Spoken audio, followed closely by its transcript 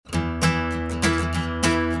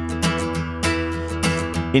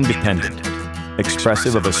Independent,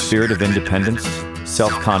 expressive of a spirit of independence,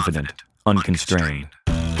 self-confident, unconstrained.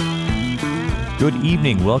 Good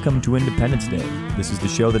evening, welcome to Independence Day. This is the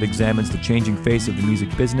show that examines the changing face of the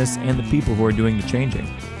music business and the people who are doing the changing.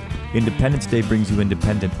 Independence Day brings you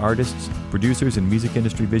independent artists, producers, and music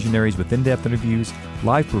industry visionaries with in-depth interviews,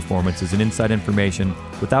 live performances, and inside information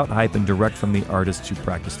without hype and direct from the artists who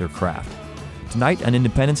practice their craft. Tonight on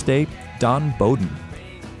Independence Day, Don Bowden.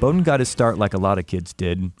 Bowden got his start like a lot of kids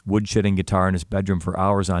did, woodshedding guitar in his bedroom for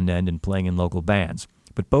hours on end and playing in local bands.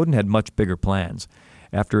 But Bowden had much bigger plans.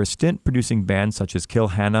 After a stint producing bands such as Kill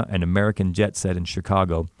Hannah and American Jet Set in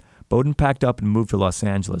Chicago, Bowden packed up and moved to Los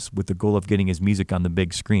Angeles with the goal of getting his music on the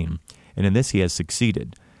big screen, and in this he has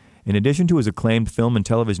succeeded. In addition to his acclaimed film and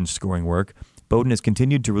television scoring work, Bowden has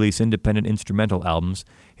continued to release independent instrumental albums.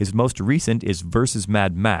 His most recent is Versus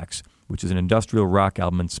Mad Max, which is an industrial rock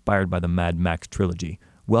album inspired by the Mad Max trilogy.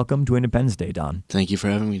 Welcome to Independence Day, Don. Thank you for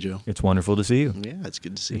having me, Joe. It's wonderful to see you. Yeah, it's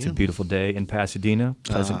good to see you. It's a beautiful day in Pasadena,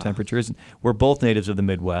 pleasant temperatures. We're both natives of the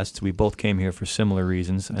Midwest. We both came here for similar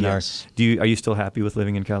reasons. And yes. Are you still happy with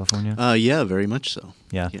living in California? Yeah, very much so.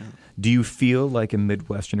 Yeah. Do you feel like a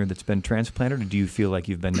Midwesterner that's been transplanted, or do you feel like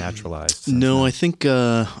you've been naturalized? No, I think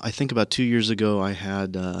about 2 years ago I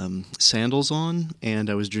had sandals on and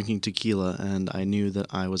I was drinking tequila, and I knew that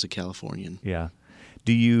I was a Californian. Yeah.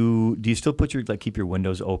 Do you still put keep your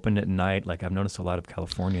windows open at night? Like, I've noticed a lot of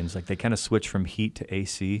Californians, they kind of switch from heat to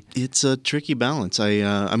AC. It's a tricky balance.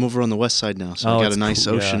 I'm over on the west side now, so I got a nice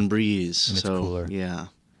ocean breeze. And it's cooler. Yeah.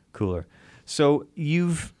 Cooler. So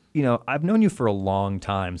I've known you for a long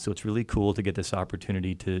time, so it's really cool to get this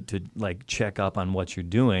opportunity to check up on what you're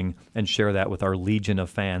doing and share that with our legion of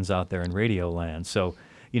fans out there in Radio Land. So,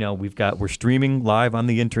 we're streaming live on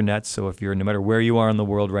the internet, so if you're, no matter where you are in the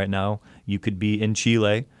world right now, you could be in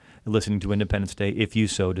Chile listening to Independence Day if you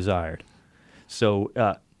so desired. So,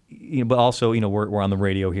 but also, we're on the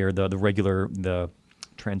radio here, the regular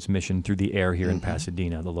transmission through the air here in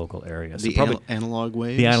Pasadena, the local area. So the analog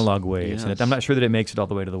waves? The analog waves. Yes. And I'm not sure that it makes it all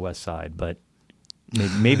the way to the west side, but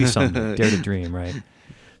maybe someday. Dare to dream, right?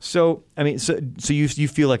 So, so you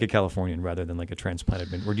feel like a Californian rather than like a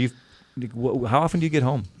transplanted, or do you? How often do you get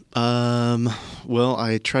home? Well,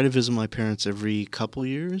 I try to visit my parents every couple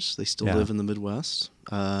years. They still live in the Midwest.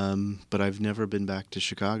 But I've never been back to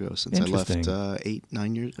Chicago since I left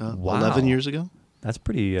 11 years ago. That's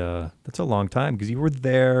pretty, that's a long time, because you were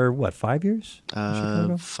there, 5 years?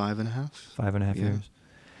 5.5. 5.5 years.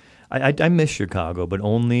 I miss Chicago, but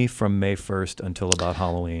only from May 1st until about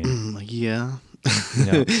Halloween. Yeah.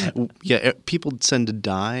 People tend to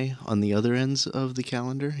die on the other ends of the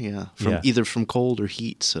calendar. Either from cold or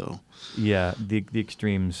heat. So the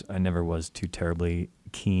extremes. I never was too terribly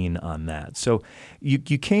keen on that. So you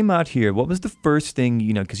came out here. What was the first thing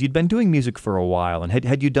because you'd been doing music for a while, and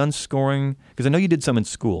had you done scoring? Because I know you did some in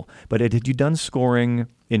school, but had you done scoring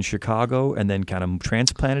in Chicago and then kind of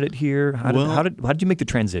transplanted it here? How did you make the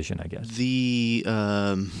transition? I guess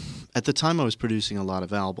at the time I was producing a lot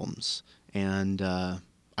of albums. And I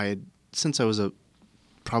had, since I was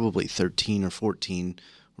probably 13 or 14,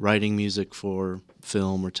 writing music for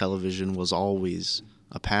film or television was always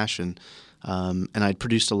a passion. And I'd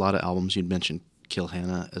produced a lot of albums. You'd mentioned Kill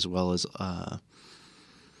Hannah, as well as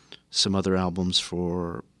some other albums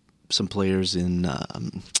for some players in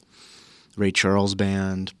Ray Charles'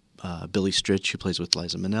 band, Billy Stritch, who plays with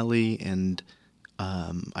Liza Minnelli, and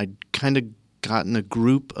I'd kind of gotten a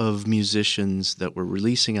group of musicians that were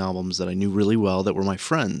releasing albums that I knew really well, that were my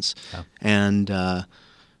friends. Yeah. And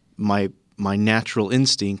my natural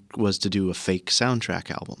instinct was to do a fake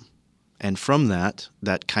soundtrack album. And from that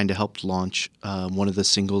kind of helped launch one of the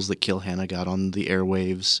singles that Kill Hannah got on the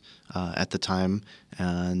airwaves at the time.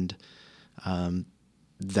 And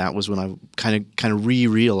that was when I kind of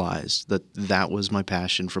realized that was my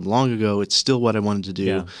passion from long ago. It's still what I wanted to do.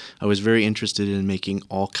 Yeah. I was very interested in making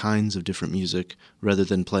all kinds of different music rather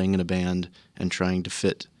than playing in a band and trying to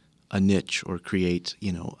fit a niche or create,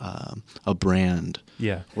 a brand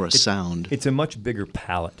or a sound. It's a much bigger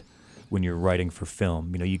palette when you're writing for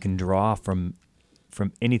film. You can draw from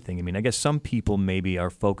anything. I guess some people maybe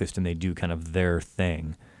are focused and they do kind of their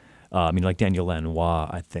thing. Like Daniel Lanois,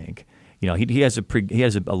 I think. He has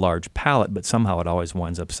a large palette, but somehow it always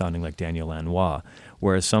winds up sounding like Daniel Lanois.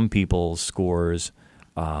 Whereas some people's scores,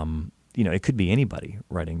 it could be anybody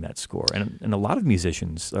writing that score. And a lot of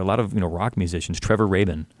musicians, rock musicians, Trevor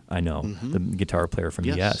Rabin, I know, the guitar player from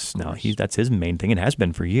Yes. Now that's his main thing and has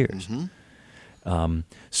been for years.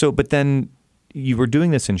 But then you were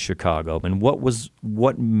doing this in Chicago, and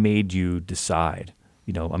what made you decide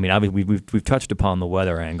I mean, obviously we've touched upon the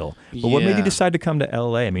weather angle, but what made you decide to come to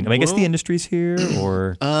LA? I mean, I guess the industry's here,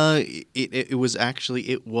 or it was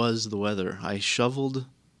the weather. I shoveled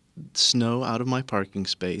snow out of my parking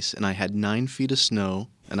space, and I had 9 feet of snow,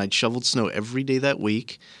 and I'd shoveled snow every day that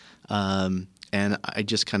week, and I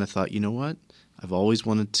just kind of thought, you know what? I've always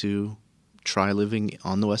wanted to try living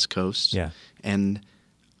on the West Coast, and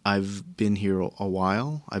I've been here a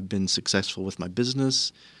while. I've been successful with my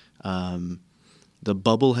business. The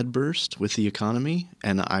bubble had burst with the economy,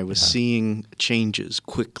 and I was seeing changes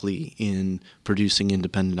quickly in producing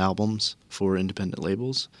independent albums for independent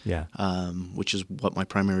labels, which is what my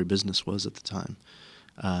primary business was at the time.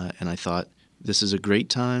 And I thought, this is a great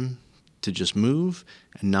time to just move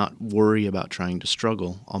and not worry about trying to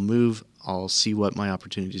struggle. I'll move. I'll see what my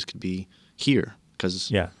opportunities could be here,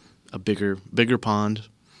 because a bigger pond.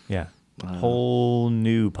 Yeah, a whole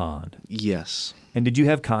new pond. Yes. And did you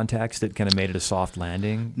have contacts that kind of made it a soft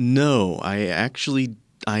landing? No,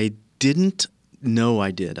 I didn't know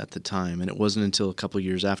I did at the time, and it wasn't until a couple of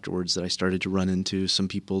years afterwards that I started to run into some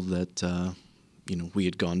people that we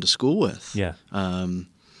had gone to school with. Yeah.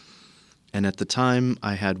 And at the time,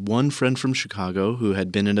 I had one friend from Chicago who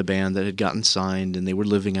had been in a band that had gotten signed, and they were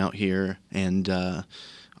living out here. And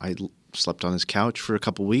I slept on his couch for a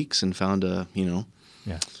couple weeks and found a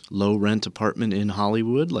low rent apartment in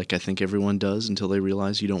Hollywood, like I think everyone does until they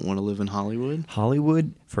realize you don't want to live in Hollywood.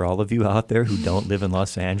 Hollywood, for all of you out there who don't live in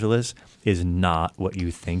Los Angeles, is not what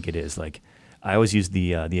you think it is. Like, I always use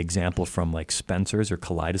the example from like Spencer's or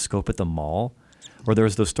Kaleidoscope at the mall, or there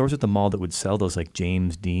was those stores at the mall that would sell those like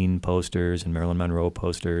James Dean posters and Marilyn Monroe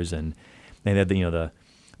posters, and they had like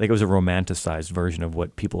it was a romanticized version of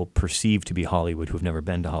what people perceive to be Hollywood who've never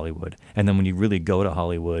been to Hollywood. And then when you really go to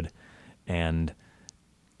Hollywood and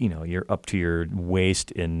you're up to your waist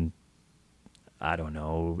in, I don't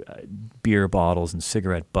know, beer bottles and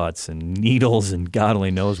cigarette butts and needles and God only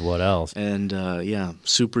knows what else. And,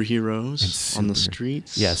 superheroes on the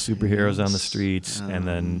streets. Yeah, superheroes on the streets. And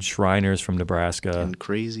then Shriners from Nebraska. And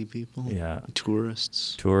crazy people. Yeah.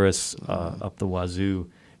 Tourists. Up the wazoo.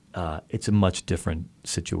 It's a much different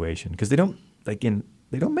situation because they don't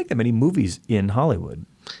make that many movies in Hollywood.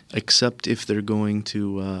 Except if they're going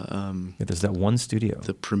to there's that one studio.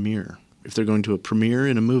 The premiere. If they're going to a premiere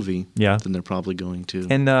in a movie, then they're probably going to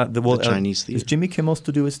the Chinese theater. Does Jimmy Kimmel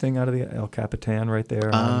still do his thing out of the El Capitan right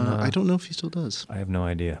there? I don't know if he still does. I have no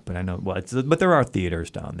idea, but I know. Well, but there are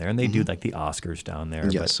theaters down there, and they do like the Oscars down there.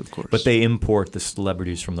 Yes, of course. But they import the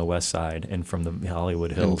celebrities from the West Side and from the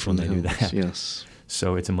Hollywood Hills when they do that. Yes.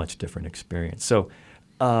 So it's a much different experience. So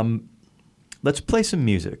let's play some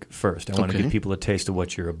music first. I want to give people a taste of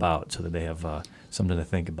what you're about so that they have something to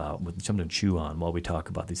think about, something to chew on while we talk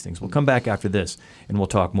about these things. We'll come back after this, and we'll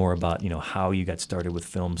talk more about how you got started with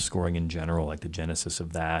film scoring in general, like the genesis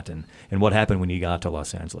of that, and what happened when you got to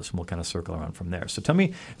Los Angeles, and we'll kind of circle around from there. So tell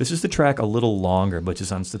me, this is the track A Little Longer, but it's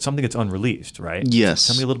something that's unreleased, right? Yes.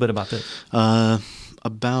 Tell me a little bit about this.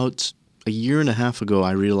 About a year and a half ago,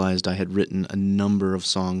 I realized I had written a number of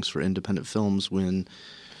songs for independent films when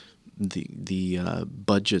the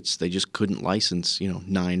budgets, they just couldn't license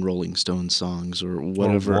 9 Rolling Stones songs or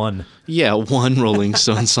whatever. Or one. Yeah, one Rolling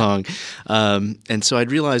Stone song. And so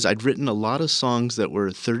I'd realized I'd written a lot of songs that were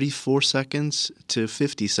 34 seconds to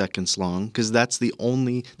 50 seconds long because that's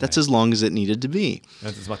as long as it needed to be.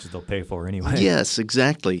 That's as much as they'll pay for anyway. Yes,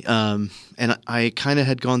 exactly. And I kind of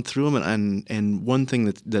had gone through them, and one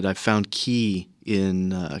thing that I found key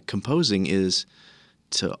in composing is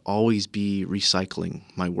to always be recycling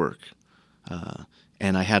my work.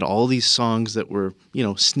 And I had all these songs that were,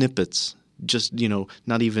 snippets, just,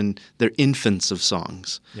 not even, they're infants of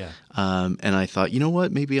songs. Yeah. And I thought, you know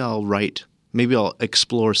what, maybe I'll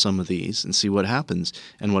explore some of these and see what happens.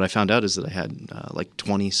 And what I found out is that I had like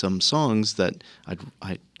 20-some songs that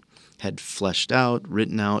I had fleshed out,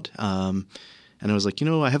 written out, and I was like,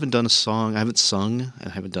 I haven't done a song, I haven't sung, I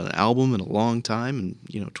haven't done an album in a long time,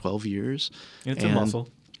 in 12 years. It's a muscle.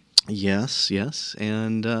 Yes,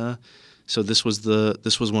 and so this was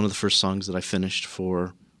one of the first songs that I finished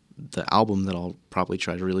for the album that I'll probably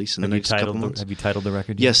try to release in the next couple months. Have you titled the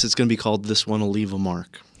record yet? Yes, it's going to be called This One Will Leave a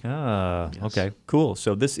Mark. Yes. Okay, cool.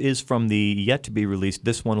 So this is from the yet-to-be-released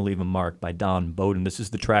This One Will Leave a Mark by Don Bowden. This is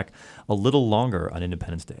the track A Little Longer on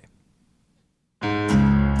Independence Day.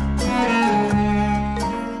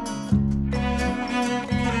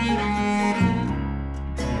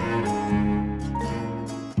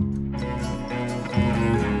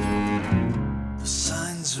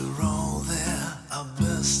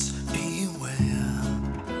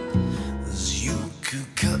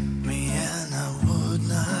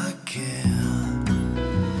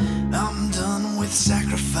 Sacrifice.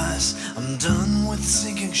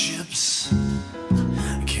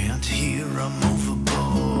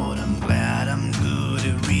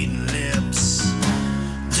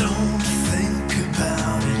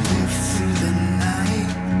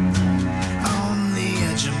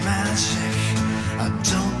 magic. I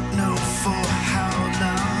don't know for how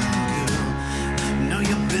long, girl. Know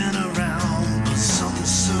you've been around, but something's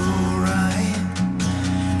so right.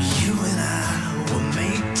 You and I were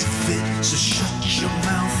made to fit, so shut your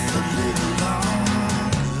mouth a little longer.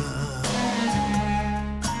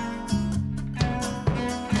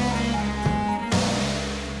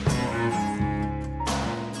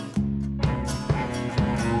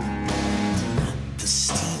 The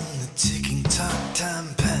steam, the ticking tock, time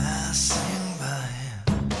passing by.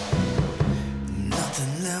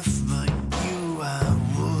 Nothing left but you, I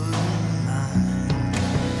wouldn't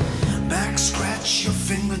mind. Back scratch your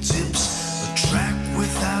fingertips, a track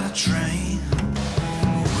without a train.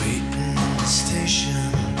 Waiting in the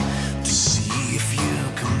station to see if you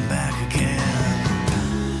come back again.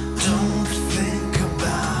 Don't think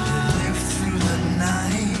about it, live through the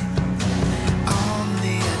night. On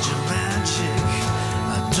the edge of magic,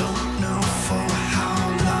 I don't know for how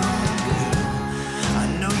long, girl. I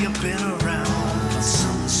know you've been around, but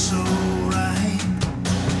something's so right.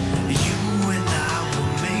 You and I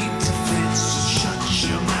were made to fit, so shut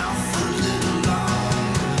your mouth a little longer.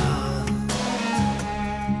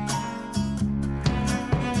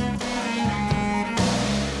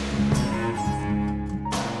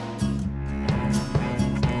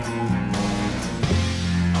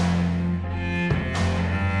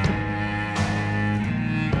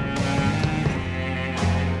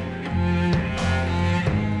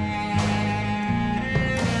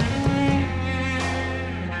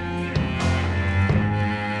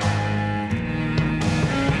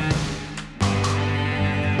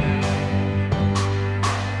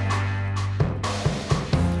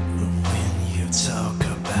 When you talk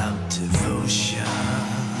about devotion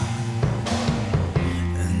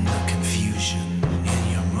and the confusion in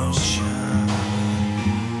your motion,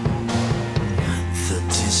 the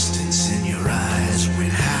distance in your eyes when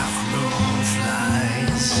half moon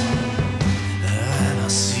flies, and I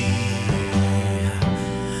see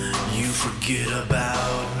you forget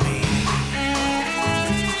about me.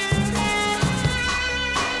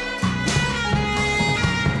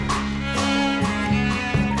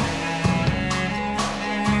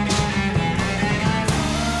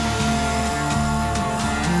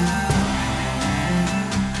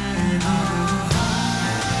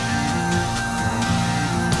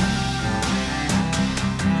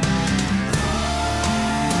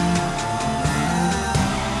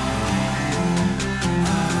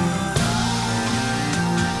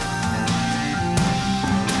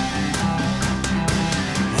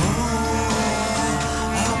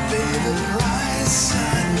 Oh, baby, rise, I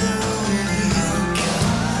know you're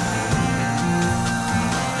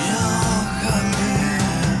coming.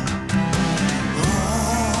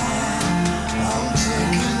 Oh, I'm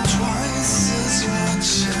taking twice as much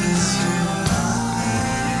as you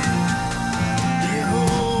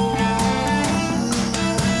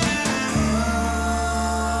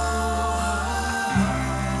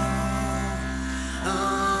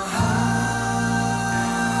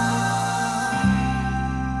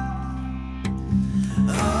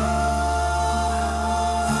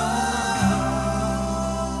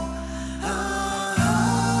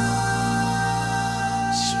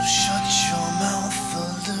So shut your mouth a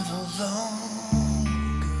little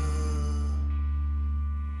longer.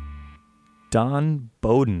 Don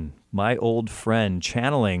Bowden, my old friend,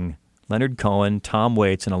 channeling Leonard Cohen, Tom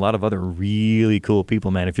Waits, and a lot of other really cool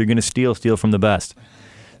people, man. If you're going to steal from the best.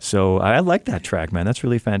 So I like that track, man. That's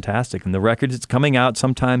really fantastic. And the record, it's coming out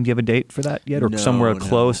sometime. Do you have a date for that yet? Or No, somewhere no.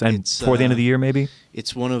 close and It's, before the end of the year, maybe?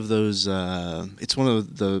 It's one of those. It's one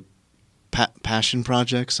of the passion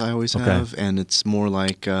projects I always Okay. have, and it's more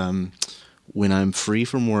like when I'm free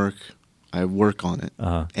from work, I work on it,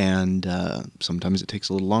 Uh-huh. and sometimes it takes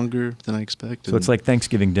a little longer than I expect. So it's like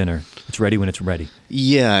Thanksgiving dinner. It's ready when it's ready.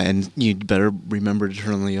 yeah, and you'd better remember to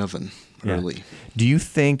turn on the oven Yeah. early. Do you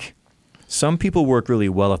think some people work really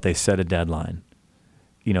well if they set a deadline?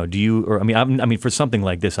 You know, do you, or I mean, for something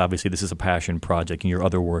like this, obviously this is a passion project and your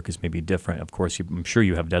other work is maybe different. Of course, I'm sure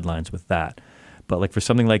you have deadlines with that. But like for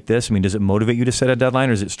something like this, I mean, does it motivate you to set a deadline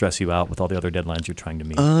or does it stress you out with all the other deadlines you're trying to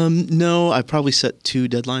meet? No, I probably set 2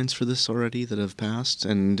 deadlines for this already that have passed,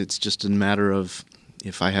 and it's just a matter of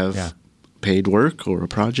if I have paid work or a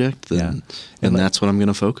project, then and that's what I'm going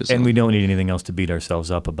to focus on. And we don't need anything else to beat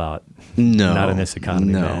ourselves up about. No, Not in this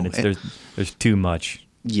economy, no. man. There's too much.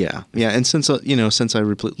 Yeah, and since I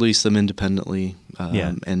release them independently,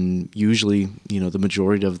 and usually the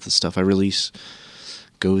majority of the stuff I release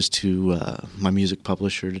goes to my music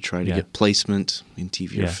publisher to try to get placement in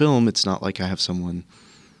TV or film. It's not like I have someone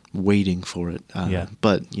waiting for it.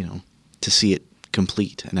 But to see it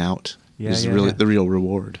complete and out is really the real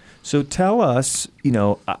reward. So tell us,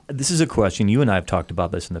 this is a question, you and I have talked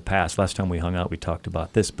about this in the past. Last time we hung out, we talked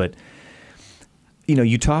about this, but,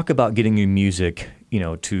 you talk about getting your music,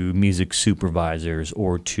 to music supervisors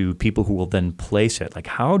or to people who will then place it. Like,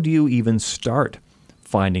 how do you even start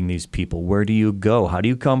finding these people? Where do you go? How do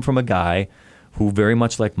you come from a guy who, very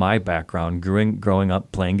much like my background, growing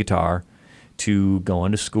up playing guitar, to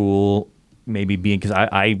going to school, maybe being, because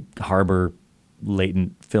I harbor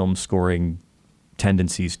latent film scoring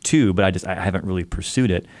tendencies too, but I haven't really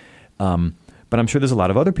pursued it. But I'm sure there's a lot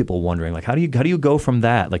of other people wondering, like, how do you go from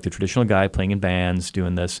that, like the traditional guy playing in bands,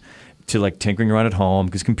 doing this, to like tinkering around at home,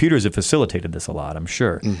 because computers have facilitated this a lot, I'm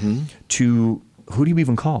sure, to who do you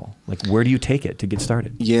even call? Like, where do you take it to get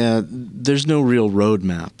started? Yeah, there's no real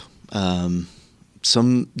roadmap.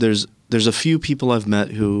 There's a few people I've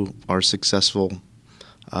met who are successful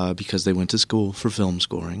because they went to school for film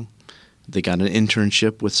scoring. They got an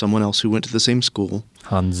internship with someone else who went to the same school.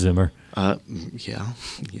 Hans Zimmer.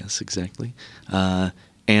 Yes, exactly.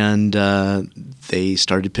 And they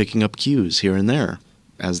started picking up cues here and there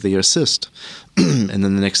as they assist. And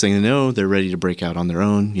then the next thing they know, they're ready to break out on their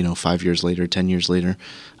own, 5 years later, 10 years later.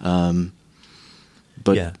 And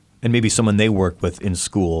maybe someone they work with in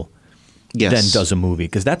school then does a movie.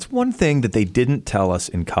 Because that's one thing that they didn't tell us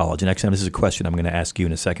in college. And actually, this is a question I'm going to ask you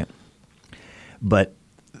in a second. But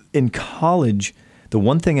in college, the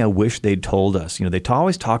one thing I wish they'd told us, they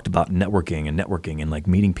always talked about networking and like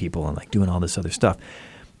meeting people and like doing all this other stuff.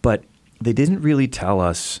 But they didn't really tell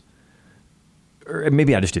us, or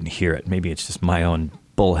maybe I just didn't hear it. Maybe it's just my own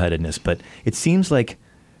bullheadedness. But it seems like,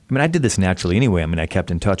 I did this naturally anyway. I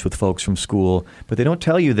kept in touch with folks from school, but they don't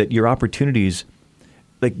tell you that your opportunities,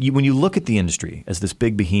 like when you look at the industry as this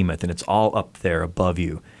big behemoth and it's all up there above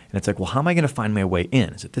you, and it's like, well, how am I going to find my way in?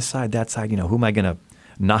 Is it this side, that side? Who am I going to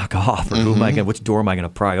knock off, or which door am I going to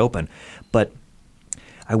pry open? But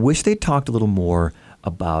I wish they talked a little more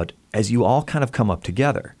about, as you all kind of come up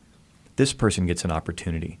together, this person gets an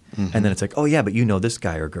opportunity, and then it's like, oh yeah, but this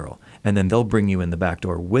guy or girl, and then they'll bring you in the back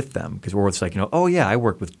door with them, because it's like, oh yeah, I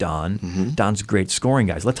work with Don. Don's a great scoring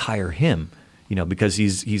guy. Let's hire him, because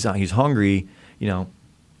he's hungry.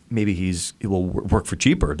 Maybe he will work for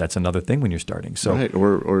cheaper. That's another thing when you're starting. So right,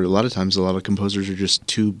 or a lot of times, a lot of composers are just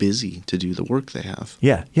too busy to do the work they have.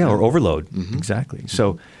 Yeah, or overload. Exactly.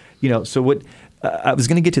 So, so what I was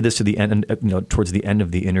going to get to this to the end, towards the end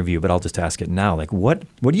of the interview, but I'll just ask it now. Like, what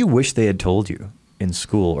do you wish they had told you in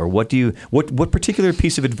school, or what particular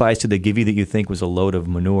piece of advice did they give you that you think was a load of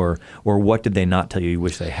manure, or what did they not tell you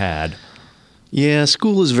wish they had? Yeah,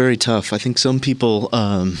 school is very tough. I think some people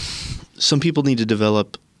need to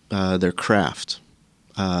develop their craft,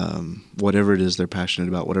 whatever it is they're passionate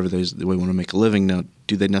about, whatever they want to make a living. Now,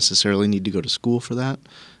 do they necessarily need to go to school for that?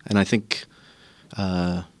 And I think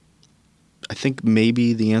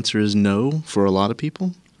maybe the answer is no for a lot of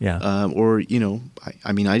people. Yeah.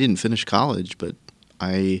 I didn't finish college, but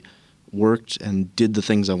I worked and did the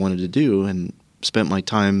things I wanted to do and spent my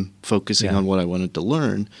time focusing on what I wanted to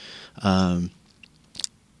learn.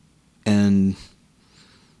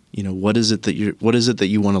 What is it that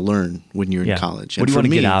you want to learn when you're in college? What do you want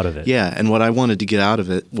to get out of it? Yeah, and what I wanted to get out of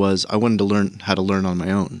it was I wanted to learn how to learn on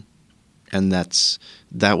my own. And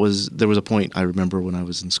there was a point I remember when I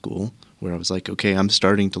was in school where I was like, okay, I'm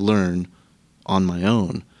starting to learn on my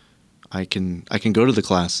own. I can go to the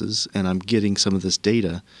classes and I'm getting some of this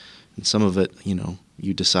data, and some of it,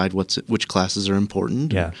 you decide which classes are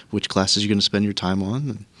important, which classes you're going to spend your time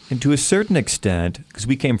on. And to a certain extent, because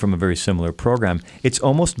we came from a very similar program, it's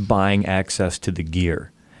almost buying access to the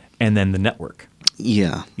gear and then the network.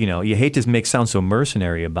 Yeah. You hate to sound so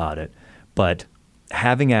mercenary about it, but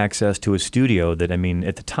having access to a studio that,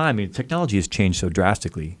 at the time, technology has changed so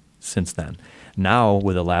drastically since then. Now,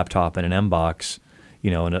 with a laptop and an M-Box,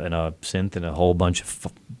 and a synth and a whole bunch of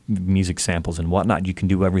music samples and whatnot, you can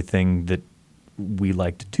do everything that we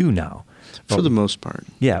like to do now. For the most part.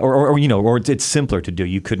 Yeah, or it's simpler to do.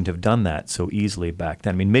 You couldn't have done that so easily back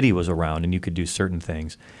then. MIDI was around and you could do certain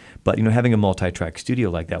things. But, having a multi-track studio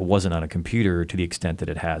like that wasn't on a computer to the extent that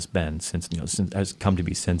it has been since has come to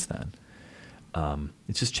be since then.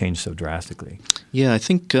 It's just changed so drastically. Yeah, I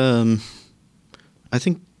think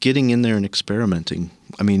getting in there and experimenting.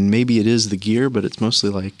 Maybe it is the gear, but it's mostly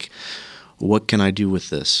like, what can I do with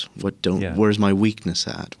this? Where's my weakness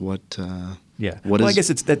at? I guess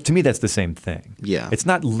to me that's the same thing. Yeah. It's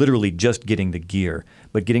not literally just getting the gear,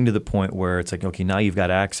 but getting to the point where it's like, okay, now you've got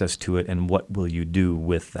access to it, and what will you do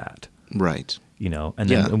with that? Right. And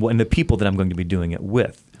then and the people that I'm going to be doing it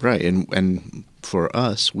with. Right. And for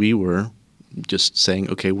us, we were just saying,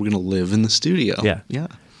 okay, we're going to live in the studio. Yeah. Yeah.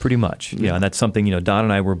 Pretty much, yeah. And that's something, Don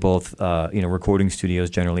and I were both, recording studios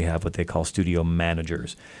generally have what they call studio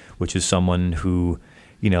managers, which is someone who,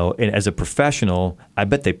 and as a professional, I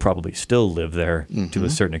bet they probably still live there to a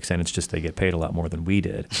certain extent. It's just they get paid a lot more than we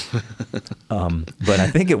did. But I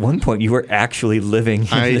think at one point you were actually living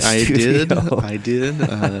in the studio. I did.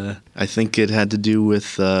 I think it had to do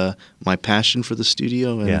with my passion for the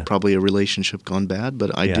studio and probably a relationship gone bad.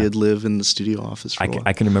 But I did live in the studio office for a while.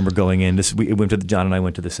 I can remember going in. John and I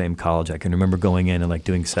went to the same college. I can remember going in and like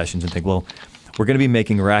doing sessions and think, well, we're going to be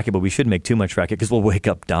making racket, but we shouldn't make too much racket because we'll wake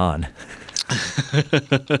up Don.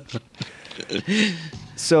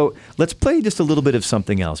 So let's play just a little bit of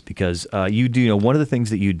something else because you do, one of the things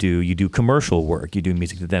that you do commercial work. You do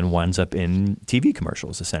music that then winds up in TV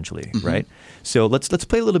commercials, essentially, right? So let's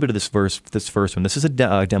play a little bit of this first one. This is a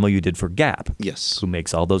demo you did for Gap. Yes. Who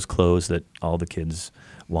makes all those clothes that all the kids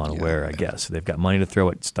want to wear, I guess. So they've got money to throw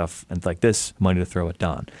at stuff and like this, money to throw at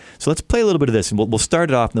Don. So let's play a little bit of this, and we'll start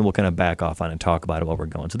it off, and then we'll kind of back off on it and talk about it while we're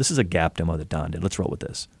going. So this is a Gap demo that Don did. Let's roll with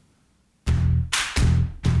this.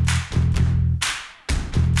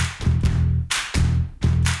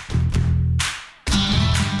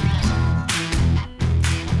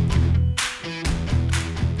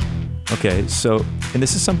 Okay, so, and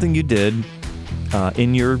this is something you did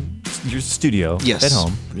in your studio at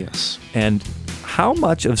home. Yes. And how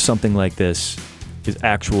much of something like this is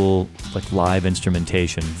actual like live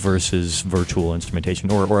instrumentation versus virtual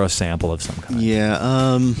instrumentation or a sample of some kind? Yeah,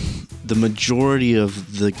 the majority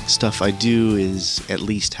of the stuff I do is at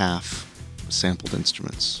least half sampled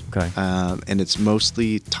instruments. Okay. And it's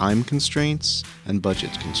mostly time constraints and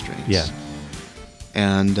budget constraints. Yeah.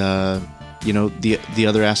 And the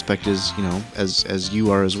other aspect is, as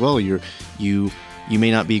you are as well, you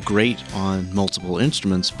may not be great on multiple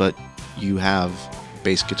instruments, but you have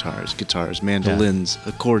bass guitars, mandolins,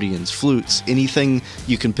 accordions, flutes, anything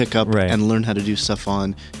you can pick up and learn how to do stuff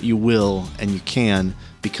on, you will and you can,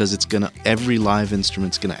 because every live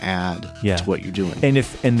instrument's gonna add to what you're doing.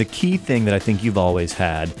 And the key thing that I think you've always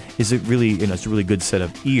had is it's a really good set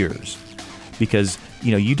of ears, because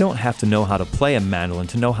you don't have to know how to play a mandolin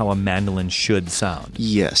to know how a mandolin should sound.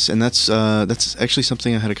 Yes, and that's actually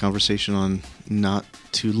something I had a conversation on not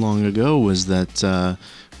too long ago, was that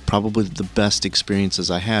probably the best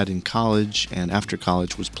experiences I had in college and after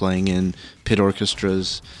college was playing in pit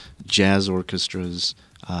orchestras, jazz orchestras,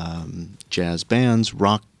 jazz bands,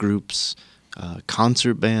 rock groups,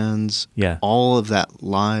 concert bands, all of that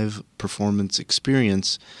live performance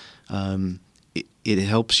experience. It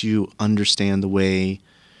helps you understand the way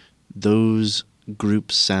those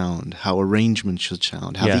groups sound, how arrangements should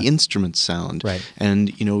sound, how the instruments sound. Right.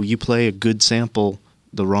 And, you play a good sample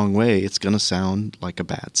the wrong way, it's going to sound like a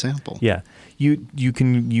bad sample. Yeah. You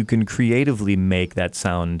can creatively make that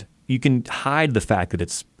sound. You can hide the fact that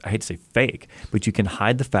it's, I hate to say fake, but you can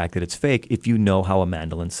hide the fact that it's fake if you know how a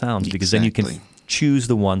mandolin sounds, because then you can choose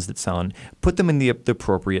the ones that sound, put them in the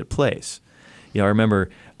appropriate place. I remember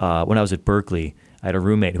when I was at Berkeley, I had a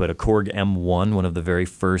roommate who had a Korg M1, one of the very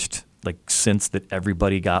first synths that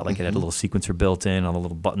everybody got. It had a little sequencer built in, all the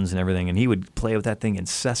little buttons and everything, and he would play with that thing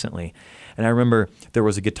incessantly. And I remember there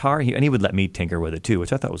was a guitar, and he would let me tinker with it too,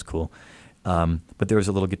 which I thought was cool. But there was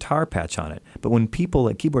a little guitar patch on it. But when people,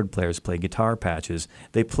 like keyboard players, play guitar patches,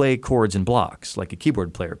 they play chords in blocks like a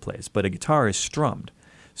keyboard player plays. But a guitar is strummed.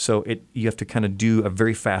 So you have to kind of do a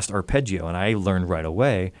very fast arpeggio. And I learned right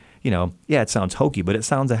away, it sounds hokey, but it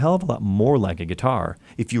sounds a hell of a lot more like a guitar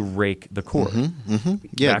if you rake the chord.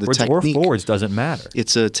 Yeah, backwards the technique, or forwards doesn't matter.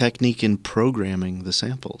 It's a technique in programming the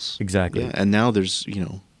samples. Exactly. Yeah, and now there's,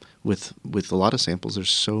 with a lot of samples,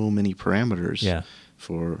 there's so many parameters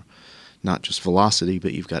for not just velocity,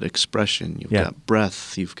 but you've got expression, you've got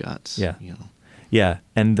breath, you've got, Yeah,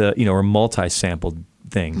 and or multi-sampled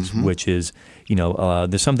things, which is,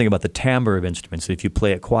 there's something about the timbre of instruments. If you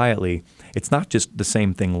play it quietly, it's not just the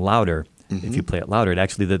same thing louder. If you play it louder, it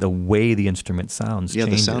actually, the way the instrument sounds changes.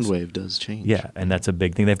 Yeah, the sound wave does change. Yeah, and that's a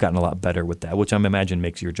big thing. They've gotten a lot better with that, which I imagine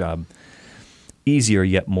makes your job easier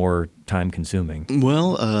yet more time-consuming.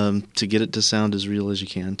 Well, to get it to sound as real as you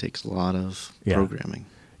can takes a lot of programming.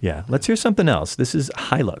 Yeah. Let's hear something else. This is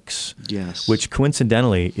Hilux. Yes. Which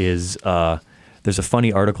coincidentally is, there's a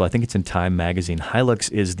funny article, I think it's in Time magazine. Hilux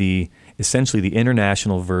is essentially the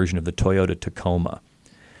international version of the Toyota Tacoma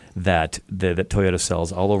that Toyota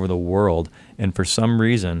sells all over the world. And for some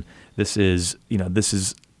reason, this is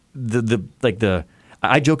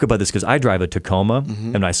I joke about this because I drive a Tacoma,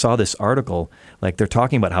 and I saw this article, they're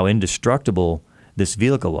talking about how indestructible this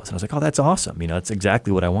vehicle was. And I was like, oh, that's awesome. That's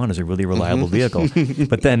exactly what I want, is a really reliable vehicle.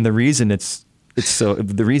 But then the reason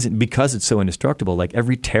because it's so indestructible,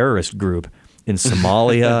 every terrorist group in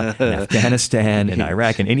Somalia, in Afghanistan, in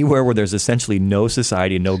Iraq, and anywhere where there's essentially no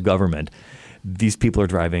society, no government, these people are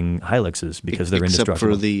driving Hiluxes because they're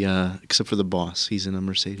indestructible. Except for the boss. He's in a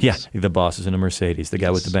Mercedes. Yeah, the boss is in a Mercedes, the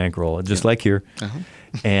guy with the bankroll, just like here. Uh-huh.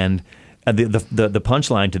 And the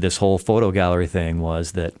punchline to this whole photo gallery thing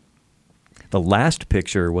was that the last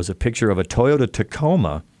picture was a picture of a Toyota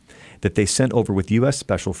Tacoma that they sent over with U.S.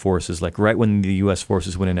 Special Forces, like right when the U.S.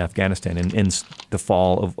 forces went in Afghanistan in the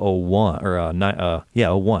fall of 01,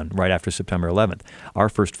 right after September 11th. Our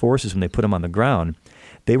first forces, when they put them on the ground,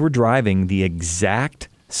 they were driving the exact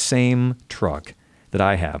same truck that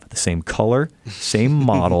I have, the same color, same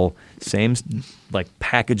model, same like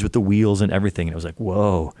package with the wheels and everything. And it was like,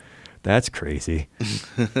 whoa, that's crazy.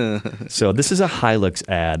 So this is a Hilux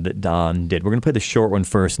ad that Don did. We're going to play the short one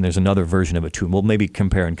first, and there's another version of it too. And we'll maybe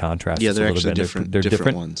compare and contrast. Yeah, this they're a little actually bit. different. They're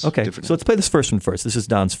different ones. Okay, different so let's play this first one first. This is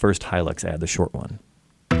Don's first Hilux ad, the short one.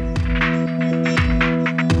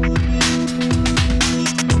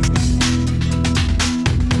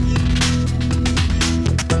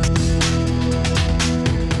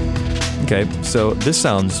 Okay, so this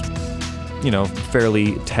sounds,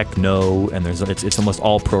 fairly techno, and it's almost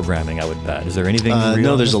all programming, I would bet. Is there anything real?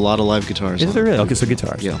 No, there's a lot of live guitars. Is there really? Okay, so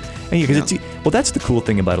guitars. Yeah. And that's the cool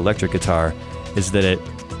thing about electric guitar is that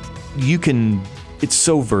it's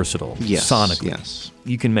so versatile sonically. Yes.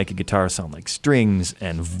 You can make a guitar sound like strings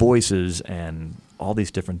and voices and all these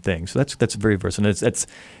different things. So that's very versatile. And it's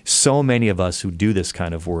so many of us who do this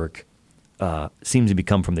kind of work seem to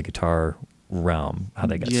become from the guitar realm, how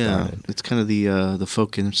they got started. Yeah, it's kind of the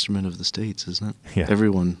folk instrument of the States, isn't it? Yeah.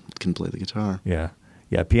 Everyone can play the guitar. Yeah.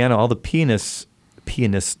 Piano. All the pianists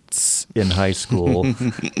in high school.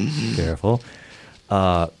 Careful.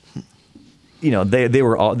 They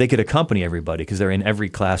could accompany everybody because they're in every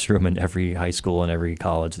classroom in every high school and every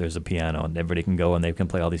college. There's a piano, and everybody can go and they can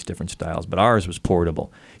play all these different styles. But ours was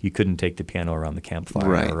portable. You couldn't take the piano around the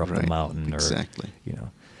campfire or up the mountain, exactly.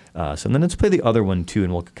 So then let's play the other one too,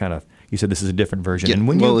 and we'll kind of. You said this is a different version. Yeah.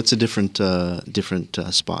 And it's a different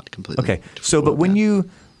spot completely. Okay. So, but when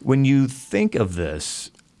you think of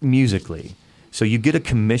this musically, so you get a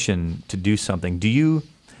commission to do something. Do you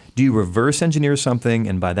reverse engineer something?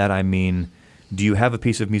 And by that I mean, do you have a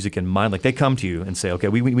piece of music in mind? Like they come to you and say, okay,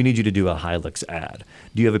 we need you to do a Hilux ad.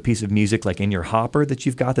 Do you have a piece of music like in your hopper that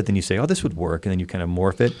you've got that then you say, oh, this would work, and then you kind of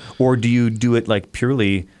morph it, or do you do it like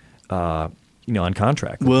purely? On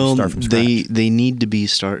contract. Well, start from scratch? they need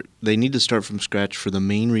to start from scratch for the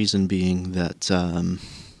main reason being that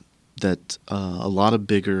a lot of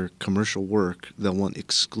bigger commercial work, they'll want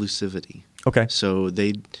exclusivity. Okay. So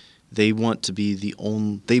they want to be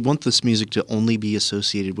they want this music to only be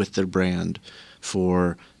associated with their brand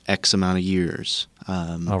for X amount of years.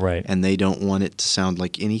 All right. And they don't want it to sound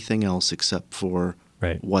like anything else except for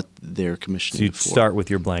what they're commissioning it for. So you start with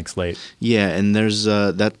your blank slate. Yeah, and there's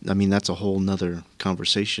that's a whole nother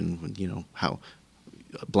conversation. How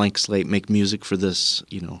blank slate, make music for this.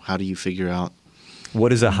 How do you figure out what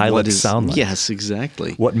does a Hilux sound like? Yes,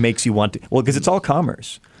 exactly. What makes you want to? Well, because it's all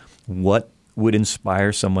commerce. What would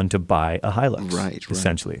inspire someone to buy a Hilux? Right.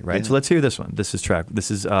 Essentially, right? Yeah. So let's hear this one. This is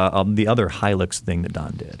the other Hilux thing that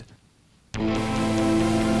Don did.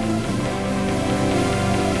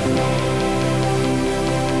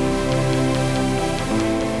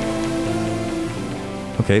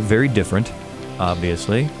 Okay, very different,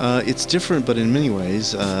 obviously. It's different, but in many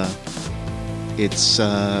ways, it's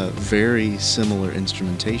very similar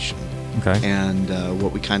instrumentation. Okay. And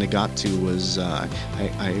what we kind of got to was I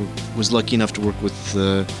was lucky enough to work with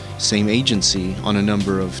the same agency on a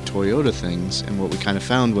number of Toyota things, and what we kind of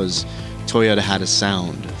found was Toyota had a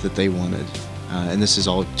sound that they wanted, and this is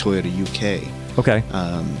all Toyota UK. Okay.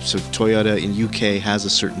 So Toyota in UK has a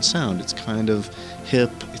certain sound. It's kind of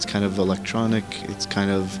hip, it's kind of electronic, it's kind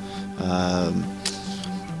of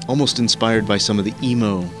almost inspired by some of the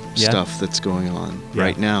emo stuff that's going on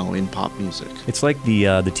right now in pop music. It's like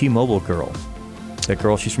the T-Mobile girl. That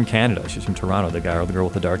girl, she's from Canada. She's from Toronto. The girl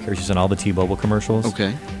with the dark hair. She's in all the T-Mobile commercials.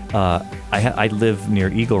 Okay. I live near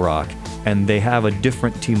Eagle Rock, and they have a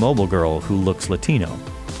different T-Mobile girl who looks Latino.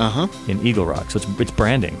 In Eagle Rock. So it's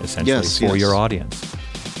branding, essentially, for your audience.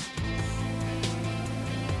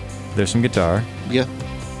 There's some guitar. Yeah.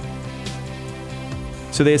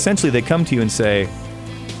 So they come to you and say,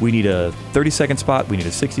 we need a 30-second spot, we need a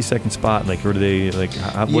 60-second spot. Like, or do they, like,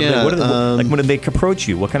 when do they approach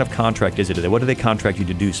you? What kind of contract is it? What do they contract you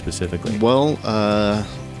to do specifically? Well,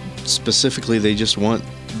 specifically, they just want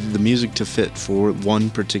the music to fit for one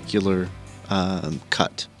particular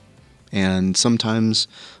cut. And sometimes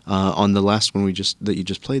on the last one that you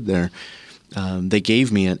just played there, they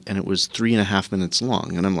gave me it, and it was 3.5 minutes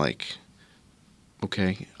long. And I'm like,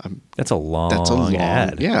 Okay. That's a long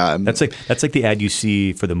ad. Yeah. That's like the ad you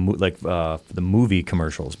see for the movie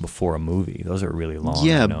commercials before a movie. Those are really long.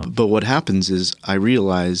 Yeah, but what happens is I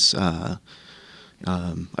realize as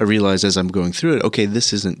I'm going through it, okay,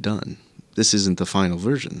 this isn't done. This isn't the final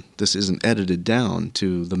version. This isn't edited down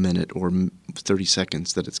to the minute or 30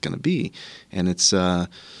 seconds that it's going to be, and it's so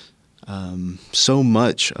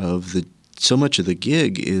much of the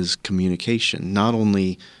gig is communication. Not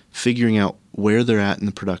only figuring out where they're at in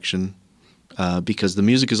the production, because the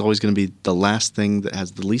music is always going to be the last thing that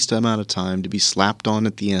has the least amount of time to be slapped on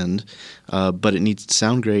at the end, but it needs to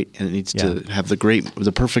sound great and it needs to have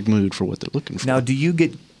the perfect mood for what they're looking for. Now, do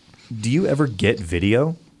you ever get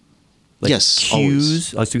video? Like yes,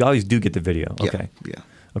 cues. always. Oh, so you always do get the video. Okay. Yeah.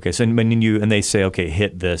 Okay. So when they say, okay,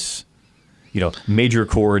 hit this, major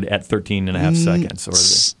chord at 13 and a half seconds, or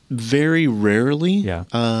very rarely. Yeah.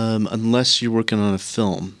 Unless you're working on a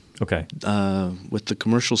film. Okay. With the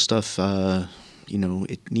commercial stuff,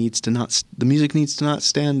 it needs to not. The music needs to not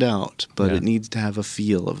stand out, but it needs to have a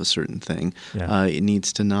feel of a certain thing. Yeah. It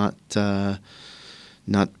needs to not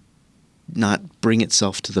bring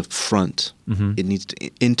itself to the front. Mm-hmm. It needs to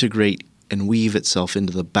integrate and weave itself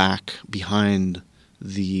into the back behind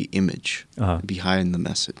the image, behind the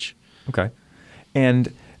message. Okay.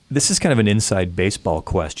 And this is kind of an inside baseball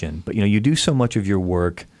question, but you do so much of your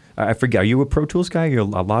work. I forget. Are you a Pro Tools guy? You're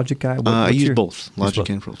a Logic guy? I use both Logic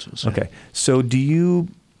and Pro Tools. Okay. So do you,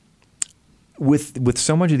 with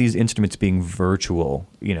so much of these instruments being virtual,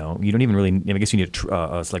 you don't even really. I guess you need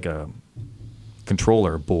it's like a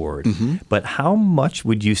controller board. Mm-hmm. But how much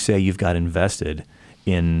would you say you've got invested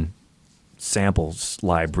in samples,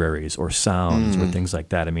 libraries, or sounds, or things like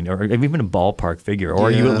that? I mean, or even a ballpark figure, or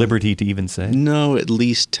are you at liberty to even say? No, at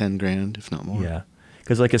least $10,000, if not more. Yeah,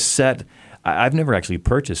 because like a set, I've never actually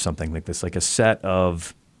purchased something like this, like a set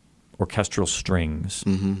of orchestral strings.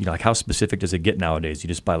 Mm-hmm. Like how specific does it get nowadays? You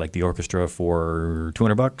just buy like the orchestra for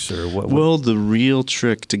 $200 or what? Well, the real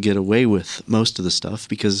trick to get away with most of the stuff,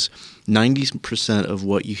 because 90% of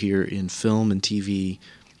what you hear in film and TV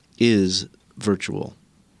is virtual.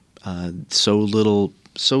 So little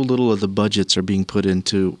of the budgets are being put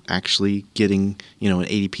into actually getting, an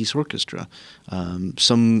 80-piece orchestra.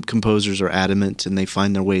 Some composers are adamant, and they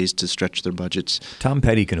find their ways to stretch their budgets. Tom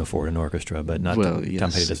Petty can afford an orchestra, but not Tom Petty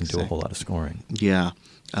doesn't do a whole lot of scoring. Yeah.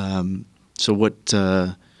 So what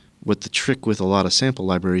the trick with a lot of sample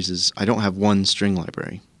libraries is, I don't have one string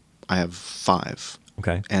library. I have 5.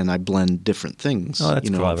 Okay. And I blend different things. Oh, that's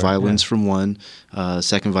clever. Violins from one,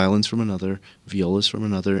 second violins from another, violas from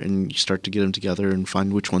another, and you start to get them together and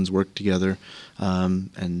find which ones work together.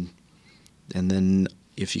 And then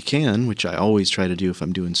if you can, which I always try to do if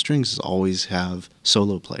I'm doing strings, is always have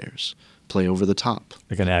solo players play over the top.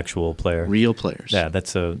 Like an actual player. Real players. Yeah,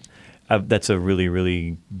 that's a really,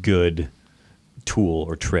 really good tool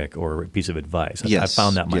or trick or piece of advice. Yes, I've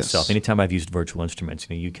found that myself. yes. Anytime I've used virtual instruments,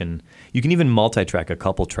 you can even multi-track a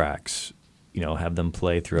couple tracks, have them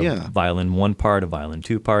play through a violin 1 part, a violin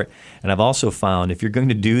 2 part. And I've also found if you're going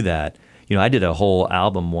to do that, I did a whole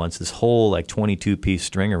album once, this whole like 22-piece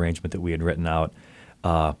string arrangement that we had written out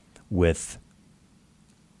with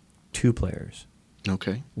 2 players.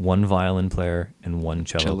 Okay. 1 violin player and 1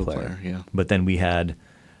 cello player. Yeah. But then we had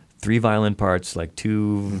 3 violin parts, like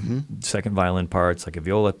 2 second violin parts, like a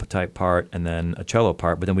viola type part, and then a cello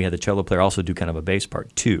part. But then we had the cello player also do kind of a bass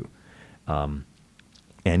part too. And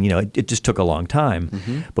it just took a long time,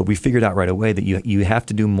 but we figured out right away that you have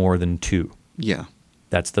to do more than 2. Yeah.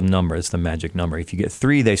 That's the number. It's the magic number. If you get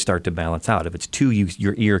 3, they start to balance out. If it's 2,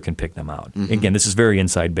 your ear can pick them out. Again, this is very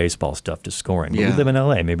inside baseball stuff to scoring. But we live in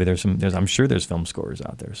LA. Maybe I'm sure there's film scores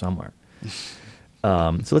out there somewhere.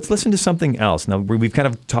 So let's listen to something else. Now, we've kind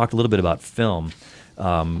of talked a little bit about film.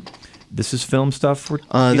 This is film stuff?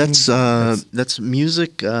 That's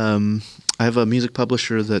music. I have a music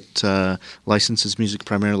publisher that licenses music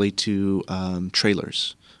primarily to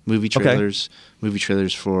trailers, movie trailers, movie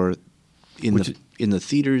trailers for in the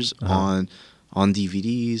theaters, on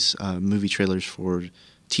DVDs, movie trailers for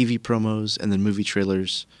TV promos, and then movie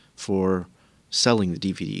trailers for selling the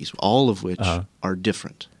DVDs, all of which are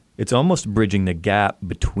different. It's almost bridging the gap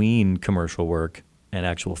between commercial work and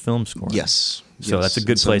actual film scoring. Yes. So that's a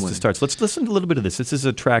good place to start. So let's listen to a little bit of this. This is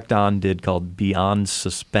a track Don did called Beyond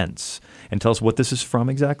Suspense. And tell us what this is from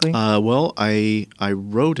exactly. Well, I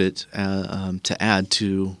wrote it to add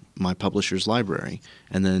to my publisher's library.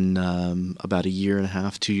 And then about 1.5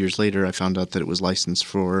 years, 2 years later, I found out that it was licensed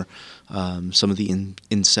for some of the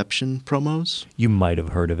Inception promos. You might have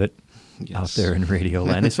heard of it out there in Radio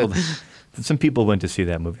Land. Some people went to see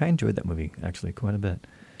that movie. I enjoyed that movie, actually, quite a bit.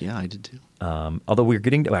 Yeah, I did too. Although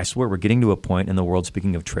I swear we're getting to a point in the world,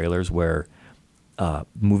 speaking of trailers, where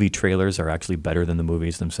movie trailers are actually better than the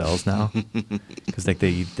movies themselves now, because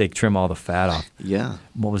they trim all the fat off. Yeah.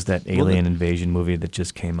 What was that alien invasion movie that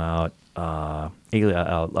just came out?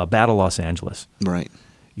 Battle Los Angeles. Right.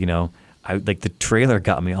 You know, the trailer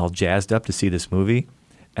got me all jazzed up to see this movie,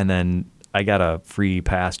 and then I got a free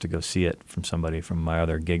pass to go see it from somebody from my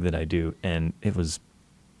other gig that I do, and it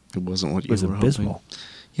wasn't what you was were abysmal. hoping.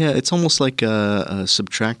 Yeah, it's almost like a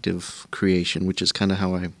subtractive creation, which is kind of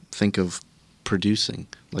how I think of producing.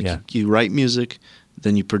 Like you write music,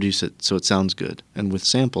 then you produce it so it sounds good. And with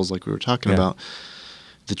samples, like we were talking about,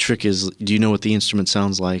 the trick is, do you know what the instrument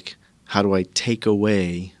sounds like? How do I take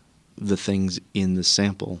away the things in the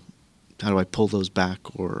sample? How do I pull those back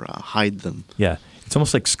or hide them? Yeah, it's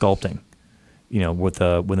almost like sculpting. You know,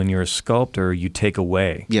 when you're a sculptor, you take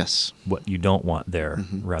away what you don't want there,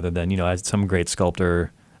 rather than, as some great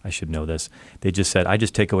sculptor, I should know this, they just said, I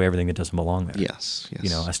just take away everything that doesn't belong there. Yes.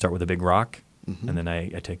 I start with a big rock, and then I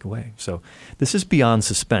take away. So this is Beyond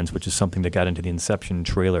Suspense, which is something that got into the Inception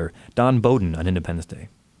trailer. Don Bowden on Independence Day.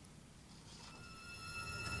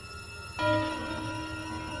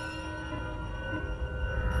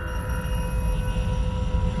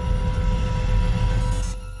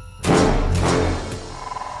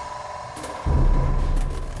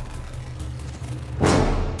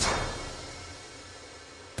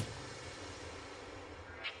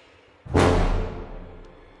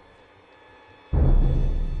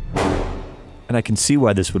 And I can see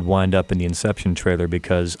why this would wind up in the Inception trailer,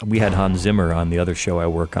 because we had Hans Zimmer on the other show I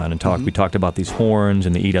work on and we talked about these horns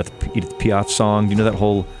and the Edith Piaf song. Do you know that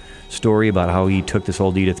whole story about how he took this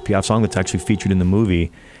old Edith Piaf song that's actually featured in the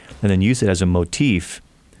movie and then used it as a motif,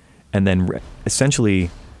 and then essentially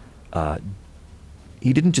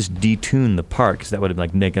he didn't just detune the part, because that would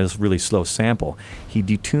have make a really slow sample. He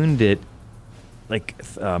detuned it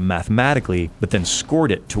mathematically, but then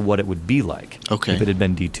scored it to what it would be like if it had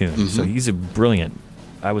been detuned. So he's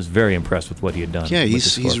I was very impressed with what he had done. Yeah,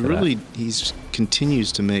 he's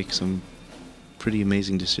continues to make some pretty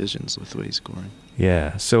amazing decisions with the way he's scoring.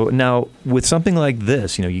 Yeah. So now with something like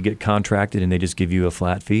this, you get contracted and they just give you a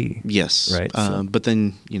flat fee. Yes. Right. But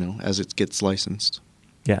then, as it gets licensed,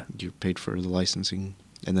 you're paid for the licensing,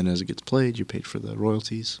 and then as it gets played, you're paid for the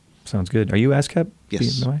royalties. Sounds good. Are you ASCAP?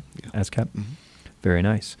 Yes. Yeah. ASCAP. Very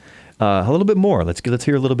nice. A little bit more. Let's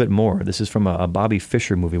hear a little bit more. This is from a Bobby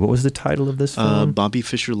Fischer movie. What was the title of this film? Bobby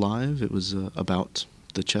Fischer Live. It was about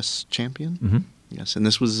the chess champion. Mm-hmm. Yes, and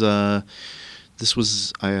this was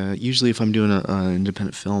usually if I'm doing an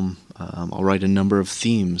independent film, I'll write a number of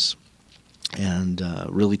themes and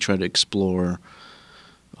really try to explore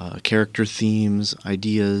character themes,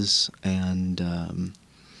 ideas, and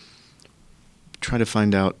try to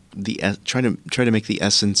find out try to make the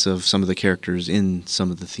essence of some of the characters in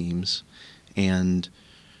some of the themes. And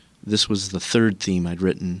this was the third theme I'd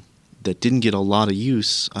written that didn't get a lot of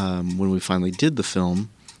use when we finally did the film,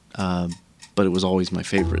 but it was always my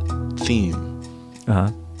favorite theme.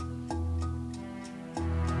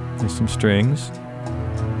 There's some strings.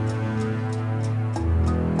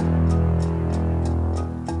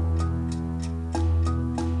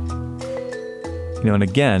 And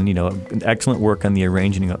again, excellent work on the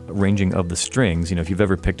arranging of the strings. If you've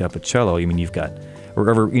ever picked up a cello, you've got, or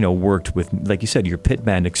ever, worked with, like you said, your pit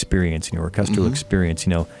band experience, your orchestral experience,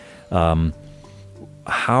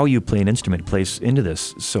 how you play an instrument plays into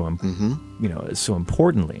this so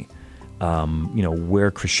importantly.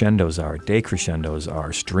 Where crescendos are, decrescendos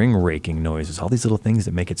are, string raking noises, all these little things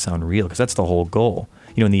that make it sound real, because that's the whole goal.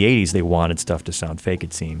 In the 80s, they wanted stuff to sound fake,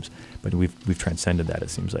 it seems, but we've transcended that,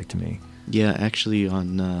 it seems like to me. Yeah, actually,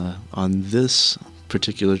 on this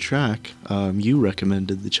particular track, you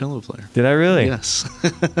recommended the cello player. Did I really? Yes.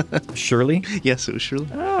 Shirley? Yes, it was Shirley.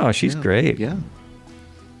 Oh, she's great. Yeah.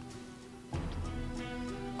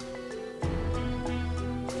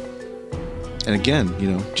 And again,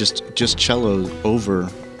 just cello over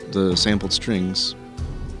the sampled strings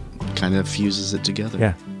kind of fuses it together.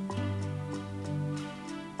 Yeah.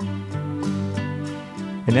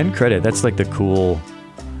 And end credit, that's like the cool,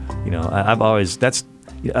 I've always, that's,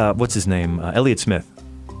 what's his name? Elliott Smith.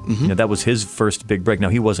 Mm-hmm. That was his first big break. Now,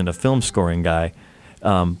 he wasn't a film scoring guy,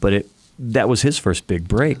 but that was his first big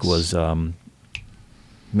break, was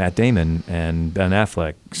Matt Damon and Ben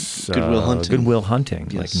Affleck's Good Will Hunting.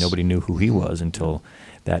 Yes. Like, nobody knew who he was until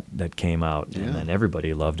that came out, and then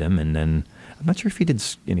everybody loved him. And then I'm not sure if he did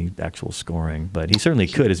any actual scoring, but he certainly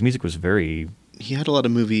could. His music was very. He had a lot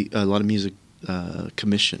of music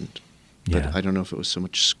commissioned, but Yeah. I don't know if it was so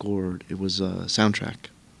much scored. It was a soundtrack.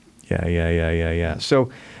 Yeah.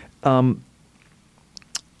 So,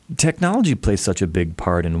 technology plays such a big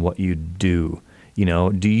part in what you do. You know,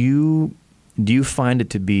 do you find it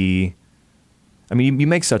to be? I mean, you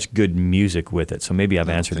make such good music with it, so maybe I've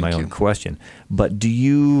answered my own question. But do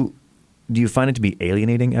you find it to be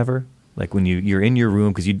alienating ever? Like when you're in your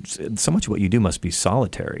room, because so much of what you do must be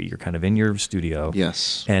solitary. You're kind of in your studio.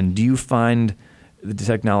 Yes. And do you find the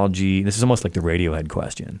technology? This is almost like the Radiohead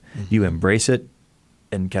question. Mm-hmm. Do you embrace it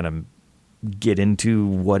and kind of get into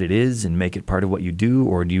what it is and make it part of what you do,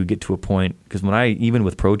 or do you get to a point? Because even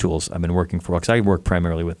with Pro Tools, I've been working for. Because I work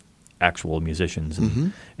primarily with actual musicians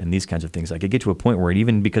and these kinds of things. Like I get to a point where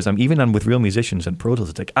because I'm with real musicians and Pro Tools,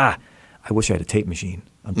 it's like I wish I had a tape machine.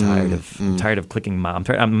 I'm tired of clicking.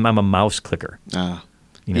 I'm a mouse clicker. Yeah.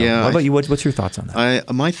 What about you? What's your thoughts on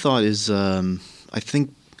that? My thought is I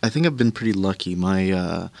think I've been pretty lucky.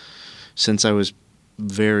 Since I was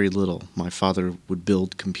very little, my father would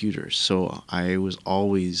build computers, so I was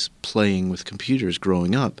always playing with computers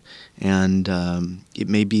growing up. And it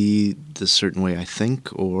may be the certain way I think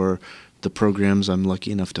or the programs I'm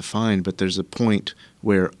lucky enough to find, but there's a point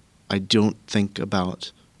where I don't think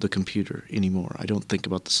about the computer anymore. I don't think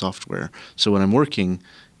about the software. So when I'm working,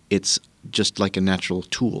 it's just like a natural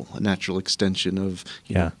tool, a natural extension of,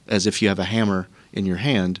 you know, as if you have a hammer in your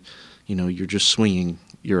hand, you know, you're just swinging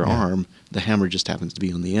your arm. The hammer just happens to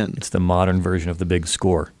be on the end. It's the modern version of the big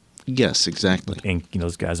score. Yes, exactly. With ink,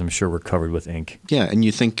 those guys I'm sure were covered with ink. Yeah, and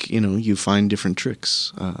you think, you find different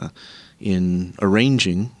tricks in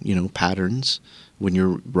arranging, patterns when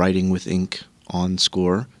you're writing with ink on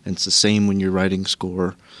score, and it's the same when you're writing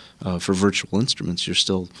score for virtual instruments. You're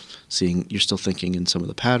still thinking in some of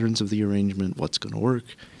the patterns of the arrangement, what's going to work,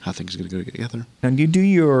 how things are going to go together. And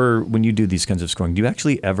when you do these kinds of scoring, do you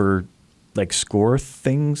actually ever score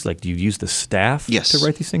things? Like, do you use the staff to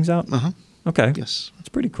write these things out? Uh-huh. Okay. Yes. That's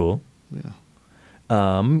pretty cool. Yeah.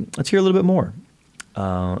 Let's hear a little bit more.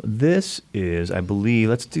 This is, I believe,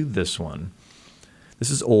 let's do this one. This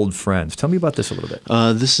is Old Friends. Tell me about this a little bit.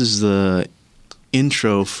 This is the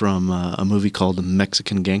intro from a movie called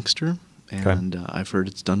Mexican Gangster, and I've heard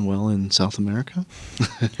it's done well in South America.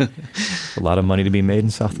 A lot of money to be made in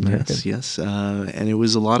South America. Yes, and it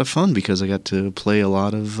was a lot of fun because I got to play a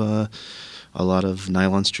lot of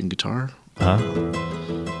nylon string guitar.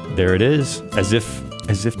 There it is, as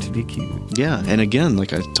if to be cute. Yeah, and again,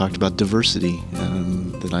 like I talked about diversity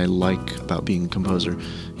that I like about being a composer.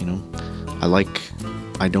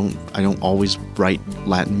 I don't always write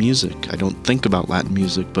Latin music. I don't think about Latin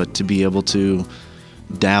music, but to be able to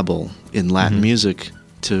dabble in Latin music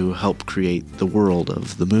to help create the world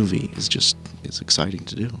of the movie is exciting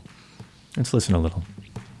to do. Let's listen a little.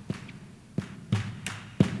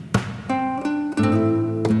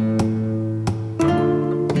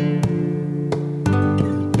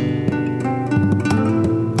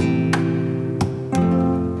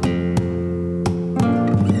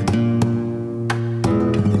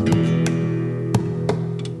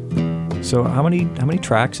 So how many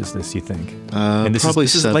tracks is this, you think? And probably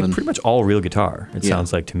this 7. is pretty much all real guitar. It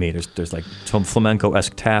sounds like to me. There's some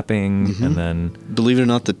flamenco-esque tapping, and then... Believe it or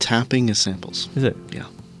not, the tapping is samples. Is it? Yeah.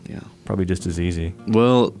 Probably just as easy.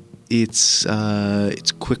 Well, it's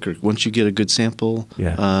quicker. Once you get a good sample,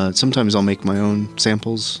 sometimes I'll make my own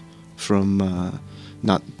samples from...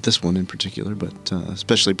 not this one in particular, but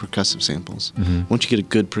especially percussive samples. Once you get a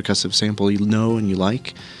good percussive sample you know and you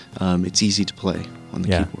like, it's easy to play on the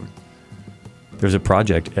keyboard. There's a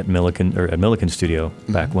project at Milliken Studio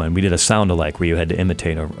back when we did a sound alike where you had to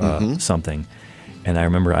imitate something, and I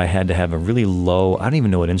remember I had to have a really low, I don't even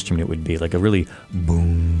know what instrument it would be, like a really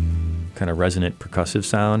boom kind of resonant percussive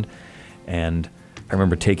sound, and I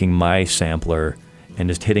remember taking my sampler and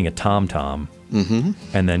just hitting a tom-tom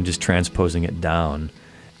and then just transposing it down,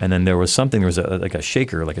 and then there was a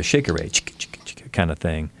shaker rate kind of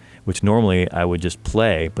thing, which normally I would just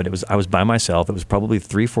play, but I was by myself. It was probably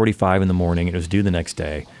 3:45 in the morning. It was due the next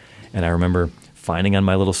day, and I remember finding on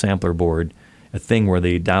my little sampler board a thing where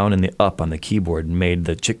the down and the up on the keyboard made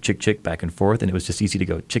the chick chick chick back and forth, and it was just easy to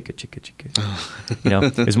go chicka chicka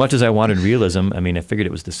chicka. As much as I wanted realism, I mean, I figured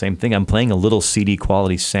it was the same thing. I'm playing a little CD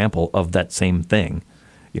quality sample of that same thing.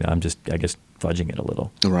 I'm just, I guess, fudging it a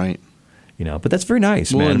little. Right. But that's very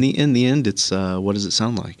nice, man. Well, in the end, it's what does it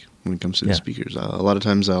sound like when it comes to the speakers? A lot of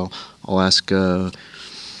times I'll ask when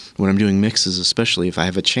I'm doing mixes, especially if I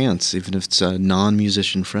have a chance, even if it's a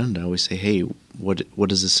non-musician friend, I always say, hey, what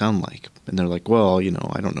does this sound like? And they're like, well,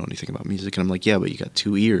 I don't know anything about music. And I'm like, yeah, but you got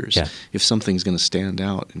 2 ears. Yeah. If something's going to stand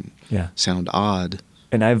out and sound odd.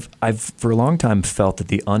 And I've for a long time felt that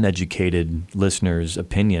the uneducated listener's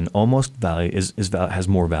opinion almost has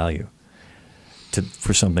more value.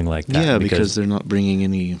 for something like that. Yeah, because they're not bringing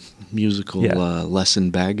any musical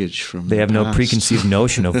lesson baggage from. They have the no past. preconceived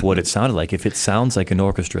notion of what it sounded like. If it sounds like an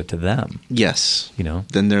orchestra to them, Yes,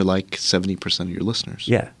 then they're like 70% of your listeners.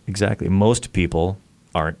 Yeah, exactly. Most people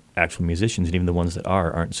aren't actual musicians, and even the ones that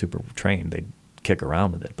aren't super trained. They kick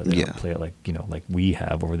around with it, but they don't play it like we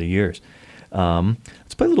have over the years.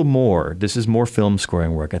 Let's play a little more. This is more film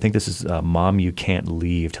scoring work. I think this is Mom, You Can't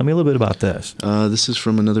Leave. Tell me a little bit about this. This is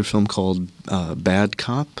from another film called Bad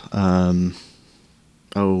Cop. I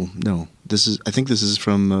think this is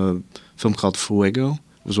from a film called Fuego.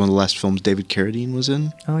 It was one of the last films David Carradine was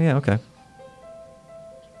in. Oh, yeah, okay.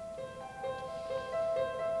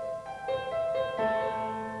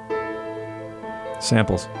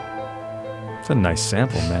 Samples. It's a nice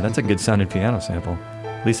sample, man. That's a good sounding piano sample.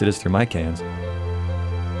 At least it is through my cans.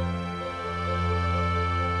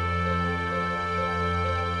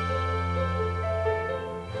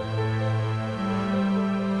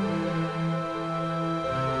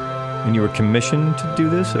 And you were commissioned to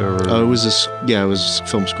do this, or? It was it was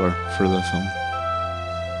film score for the film.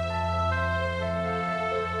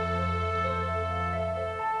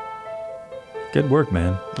 Good work,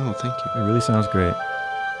 man. Oh, thank you. It really sounds great.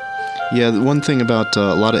 Yeah, the one thing about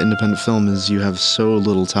a lot of independent film is you have so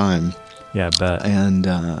little time. Yeah, I bet. And,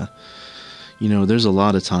 there's a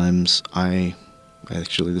lot of times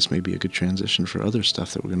actually, this may be a good transition for other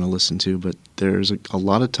stuff that we're going to listen to, but there's a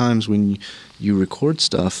lot of times when you record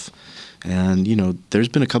stuff, and, there's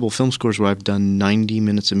been a couple film scores where I've done 90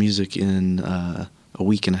 minutes of music in a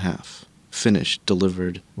week and a half, finished,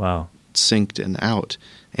 delivered, wow, synced, and out.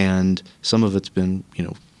 And some of it's been,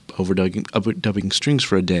 overdubbing strings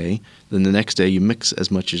for a day. Then the next day you mix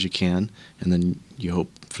as much as you can, and then you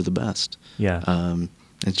hope for the best. Yeah.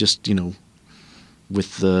 It's just,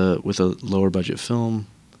 with a lower budget film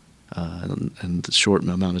and the short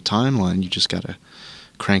amount of timeline, you just got to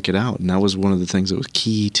crank it out. And that was one of the things that was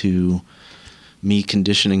key to me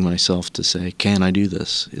conditioning myself to say, can I do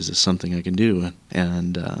this? Is this something I can do?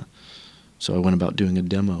 And so I went about doing a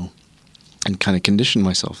demo and kind of conditioned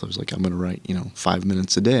myself. I was like, I'm going to write, 5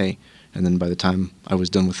 minutes a day. And then by the time I was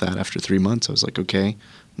done with that after 3 months, I was like, okay,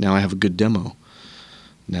 now I have a good demo.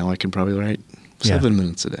 Now I can probably write 7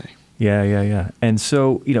 minutes a day. Yeah. And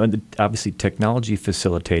so, obviously technology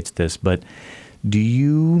facilitates this, but do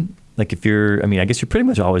you, I guess you're pretty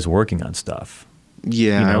much always working on stuff.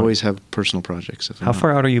 Yeah, I always have personal projects. How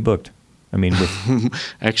far out are you booked?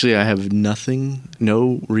 Actually, I have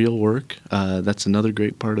no real work. That's another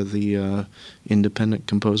great part of the independent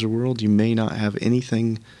composer world. You may not have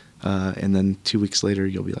anything, and then 2 weeks later,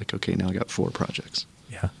 you'll be like, okay, now I got 4 projects.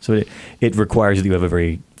 Yeah. So it requires that you have a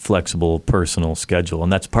very flexible personal schedule,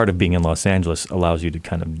 and that's part of being in Los Angeles allows you to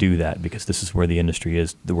kind of do that, because this is where the industry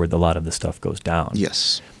is, where a lot of the stuff goes down.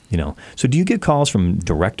 Yes. So do you get calls from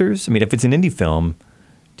directors? If it's an indie film,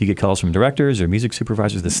 do you get calls from directors or music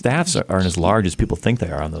supervisors? The staffs aren't as large as people think they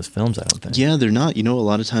are on those films, I don't think. Yeah, they're not. A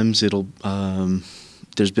lot of times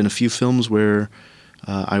there's been a few films where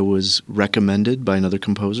I was recommended by another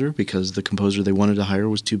composer because the composer they wanted to hire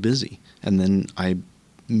was too busy. And then I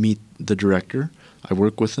meet the director, I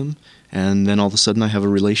work with him, and then all of a sudden I have a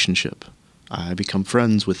relationship. I become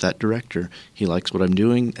friends with that director. He likes what I'm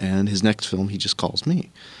doing, and his next film, he just calls me.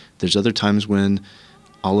 There's other times when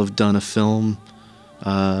I'll have done a film,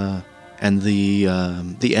 and the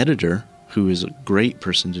editor, who is a great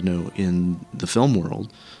person to know in the film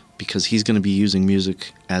world, because he's going to be using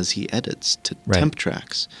music as he edits to temp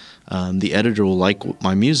tracks. The editor will like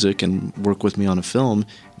my music and work with me on a film.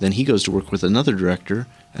 Then he goes to work with another director,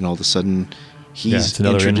 and all of a sudden he's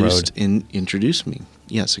introduced me.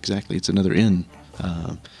 Yes, exactly. It's another in.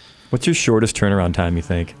 What's your shortest turnaround time, you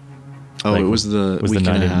think? It was the week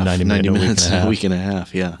and a half. 90 minutes, a week and a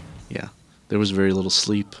half, yeah. There was very little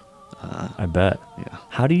sleep. I bet. Yeah.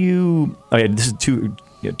 How do you... this is two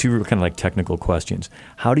kind of like technical questions.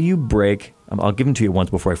 How do you break... I'll give them to you once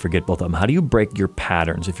before I forget both of them. How do you break your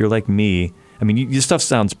patterns? If you're like me... your stuff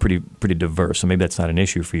sounds pretty diverse, so maybe that's not an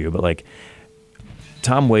issue for you, but like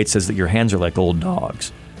Tom Waits says that your hands are like old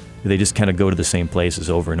dogs. They just kind of go to the same places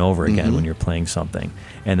over and over again when you're playing something.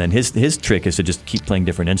 And then his trick is to just keep playing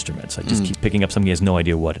different instruments. Like just keep picking up something he has no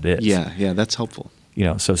idea what it is. Yeah, that's helpful.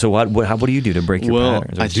 So what do you do to break your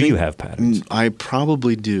patterns? Or do you have patterns? I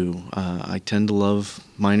probably do. I tend to love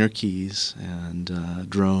minor keys and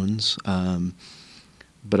drones.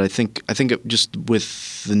 But I think just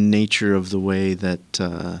with the nature of the way that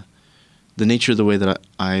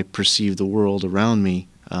I perceive the world around me,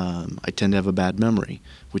 I tend to have a bad memory,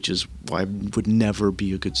 which is why I would never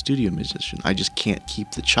be a good studio musician. I just can't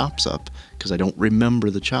keep the chops up because I don't remember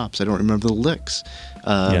the chops. I don't remember the licks.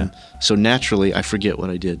 So naturally, I forget what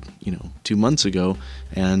I did, 2 months ago,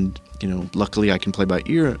 and luckily I can play by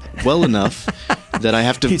ear well enough that I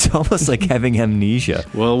have to. It's almost like having amnesia.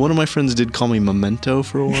 Well, one of my friends did call me Memento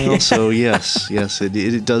for a while, so yes,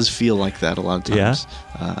 it does feel like that a lot of times.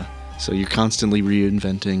 Yeah. So you're constantly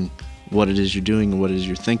reinventing what it is you're doing and what it is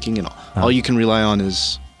you're thinking, and all you can rely on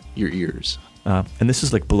is your ears. And this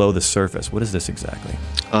is like below the surface. What is this exactly?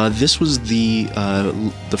 This was the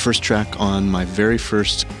first track on my very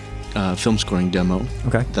first film scoring demo.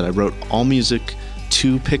 Okay. That I wrote all music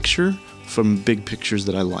to picture from big pictures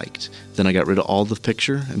that I liked. Then I got rid of all the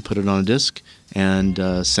picture and put it on a disc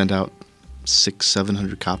and sent out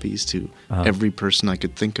 600-700 copies to every person I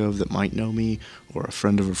could think of that might know me, or a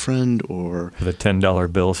friend of a friend, or with a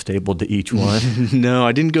 $10 bill stapled to each one. No,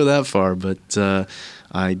 I didn't go that far, but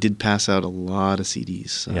I did pass out a lot of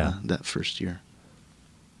CDs that first year.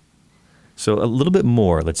 So a little bit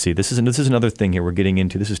more. Let's see. This is another thing here we're getting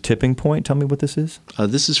into. This is Tipping Point. Tell me what this is.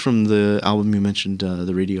 This is from the album you mentioned,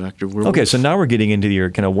 The Radioactive Werewolf. Okay, so now we're getting into your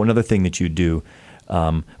kind of one other thing that you do.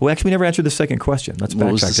 Well, actually, we never answered the second question. Let's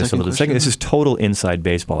backtrack this a little. This is total inside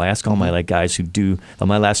baseball. I ask all my guys who do.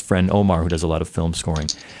 My last friend Omar, who does a lot of film scoring,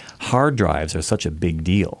 hard drives are such a big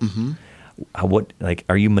deal. Mm-hmm.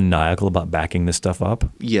 Are you maniacal about backing this stuff up?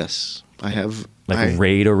 Yes, I have.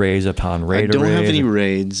 RAID arrays upon RAID arrays? I don't have any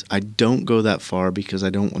RAIDs. I don't go that far because I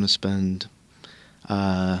don't want to spend.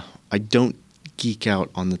 I don't geek out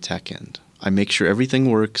on the tech end. I make sure everything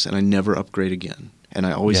works, and I never upgrade again. And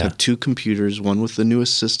I always have two computers, one with the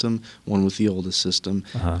newest system, one with the oldest system.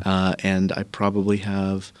 And I probably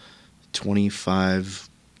have 25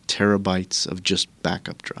 terabytes of just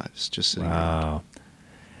backup drives just sitting around. Wow.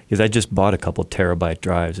 Because I just bought a couple terabyte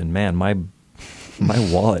drives, and man, my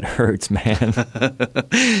wallet hurts, man.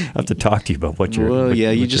 I have to talk to you about what your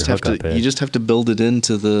you just have to build it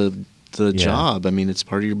into the job. I mean, it's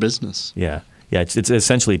part of your business. Yeah. Yeah, it's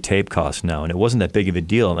essentially tape cost now, and it wasn't that big of a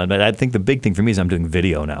deal. And I think the big thing for me is I'm doing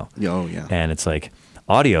video now. Oh, yeah. And it's like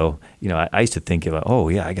audio, I used to think about,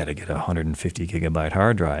 I got to get a 150 gigabyte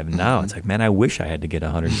hard drive. And now it's like, man, I wish I had to get a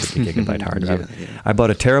 150 gigabyte hard drive. Yeah. I bought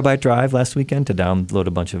a terabyte drive last weekend to download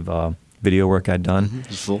a bunch of video work I'd done. Mm-hmm.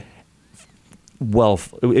 It's full? Well,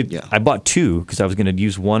 I bought two because I was going to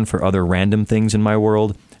use one for other random things in my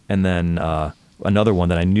world, and then another one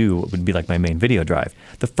that I knew would be like my main video drive.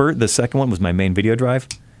 The second one was my main video drive.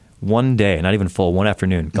 One day, not even full, one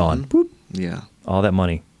afternoon, gone. Mm-hmm. Boop. Yeah. All that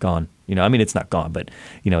money gone. It's not gone, but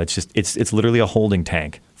it's literally a holding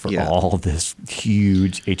tank for all this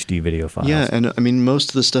huge HD video files. Yeah, and I mean, most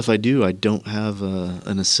of the stuff I do, I don't have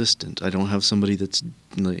an assistant. I don't have somebody that's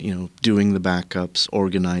doing the backups,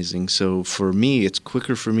 organizing. So for me, it's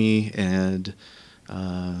quicker for me, and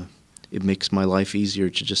it makes my life easier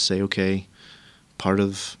to just say, okay, part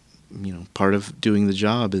of doing the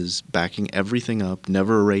job is backing everything up,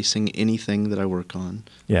 never erasing anything that I work on.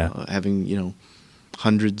 Yeah. Having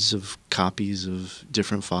hundreds of copies of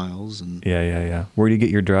different files. And yeah. Where do you get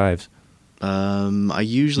your drives? I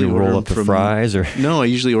usually order roll up them the fries, or no, I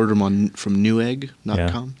usually order them from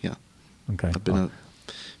Newegg.com. Yeah. Okay. I've been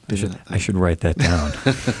I should write that down.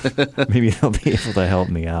 Maybe they'll be able to help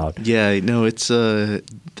me out. Yeah, no, it's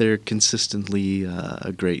they're consistently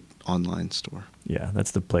a great online store. Yeah,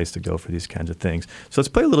 that's the place to go for these kinds of things. So let's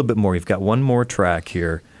play a little bit more. You've got one more track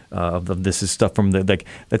here of this is stuff from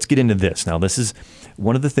let's get into this. Now, this is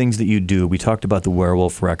one of the things that you do. We talked about the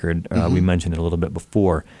Werewolf record. We mentioned it a little bit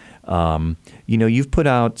before. You've put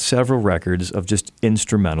out several records of just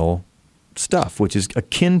instrumental stuff, which is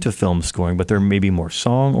akin to film scoring, but they're maybe more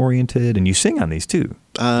song-oriented, and you sing on these too.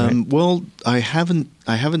 Right? Well, I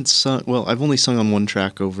haven't sung. Well, I've only sung on one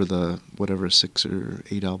track over the 6 or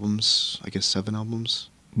 8 albums. I guess 7 albums.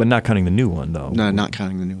 But not counting the new one, though. No, not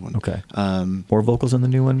counting the new one. Okay. More vocals on the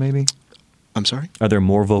new one, maybe? I'm sorry? Are there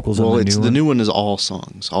more vocals on the new one? The new one is all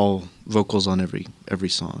songs, all vocals on every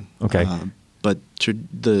song. Okay. But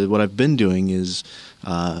what I've been doing is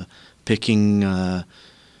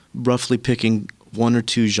roughly picking one or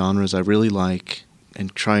two genres I really like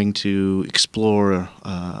and trying to explore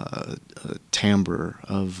a timbre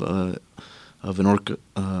of an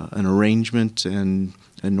arrangement and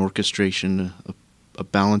an orchestration, a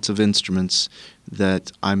balance of instruments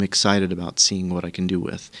that I'm excited about seeing what I can do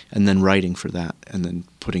with, and then writing for that, and then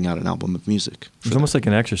putting out an album of music. It's almost like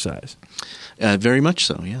an exercise. Very much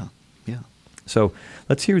so, yeah. So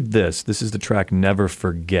let's hear this. This is the track Never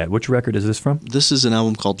Forget. Which record is this from? This is an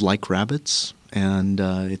album called Like Rabbits, and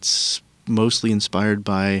it's mostly inspired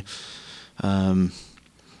by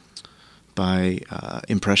by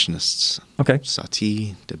impressionists. Okay.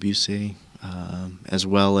 Satie, Debussy, as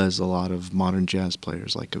well as a lot of modern jazz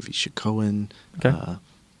players like Avisha Cohen, Okay.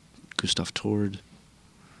 Gustav Tord.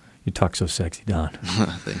 You talk so sexy, Don.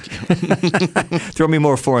 Thank you. Throw me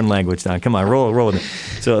more foreign language, Don. Come on, roll with it.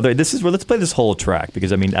 So this is where let's play this whole track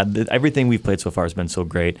because I mean everything we've played so far has been so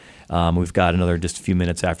great. We've got another just a few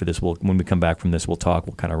minutes after this. When we come back from this, we'll talk.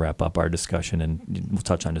 We'll kind of wrap up our discussion and we'll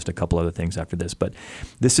touch on just a couple other things after this. But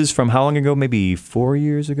this is from how long ago? Maybe 4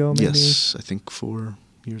 years ago. Maybe? Yes, I think 4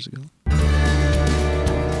 years ago.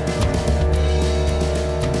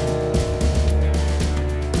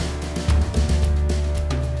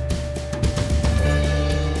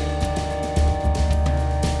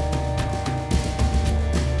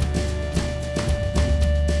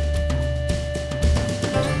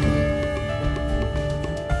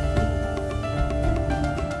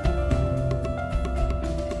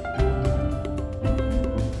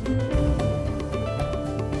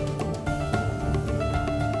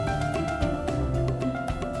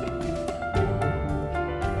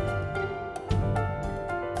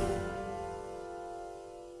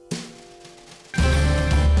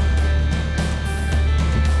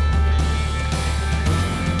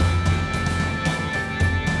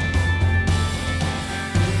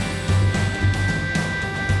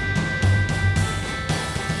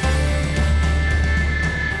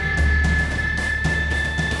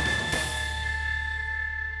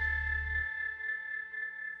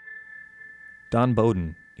 Don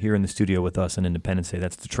Bowden here in the studio with us on Independence Day.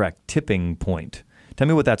 That's the track Tipping Point. Tell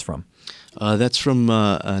me what that's from. That's from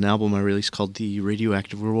an album I released called The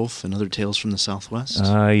Radioactive Werewolf and Other Tales from the Southwest.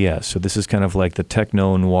 Yeah, so this is kind of like the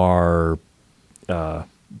techno-noir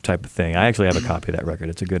type of thing. I actually have a copy of that record.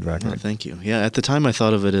 It's a good record. Oh, thank you. Yeah, at the time I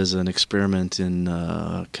thought of it as an experiment in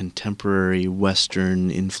contemporary Western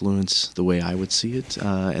influence, the way I would see it.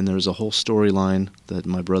 And there was a whole storyline that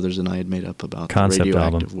my brothers and I had made up about Concept the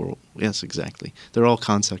radioactive album. world. Yes, exactly. They're all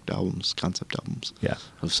concept albums Yeah.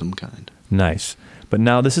 of some kind. Nice. But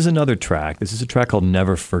now this is another track. This is a track called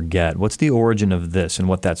Never Forget. What's the origin of this and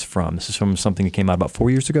what that's from? This is from something that came out about 4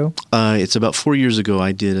 years ago? It's about 4 years ago.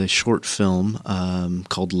 I did a short film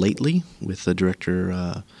called Lately with the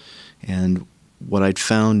director. And what I'd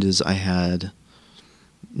found is I had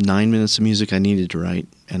 9 minutes of music I needed to write,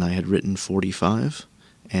 and I had written 45.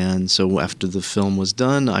 And so after the film was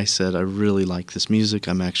done, I said, I really like this music.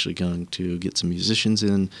 I'm actually going to get some musicians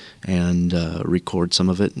in and record some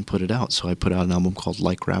of it and put it out. So I put out an album called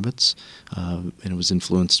Like Rabbits, and it was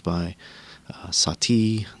influenced by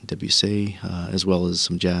Satie, Debussy, as well as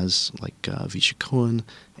some jazz like Avisha Cohen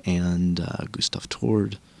and Gustav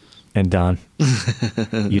Tord. And Don,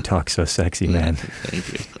 you talk so sexy, man.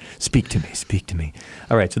 Thank you. Speak to me, speak to me.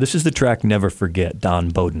 All right, so this is the track Never Forget,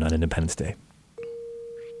 Don Bowden on Independence Day.